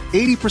weighs up to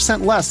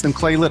 80% less than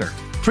clay litter.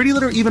 Pretty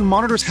Litter even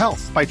monitors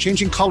health by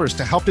changing colors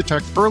to help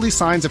detect early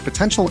signs of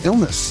potential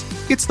illness.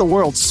 It's the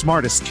world's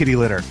smartest kitty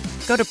litter.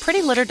 Go to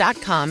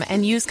prettylitter.com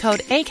and use code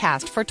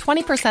ACAST for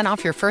 20%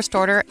 off your first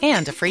order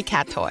and a free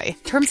cat toy.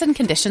 Terms and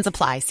conditions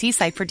apply. See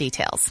site for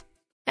details.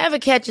 Ever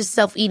catch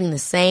yourself eating the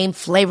same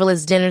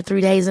flavorless dinner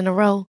 3 days in a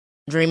row?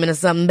 Dreaming of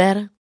something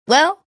better?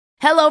 Well,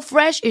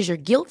 HelloFresh is your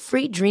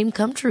guilt-free dream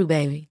come true,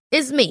 baby.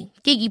 It's me,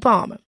 Keke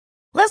Palmer.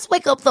 Let's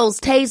wake up those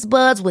taste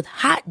buds with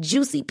hot,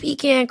 juicy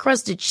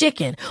pecan-crusted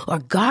chicken or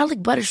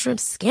garlic butter shrimp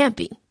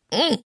scampi.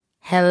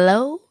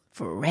 Hello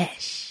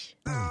Fresh.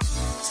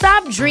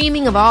 Stop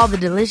dreaming of all the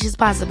delicious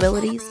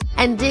possibilities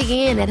and dig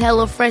in at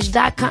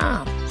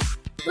HelloFresh.com.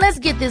 Let's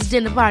get this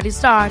dinner party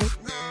started.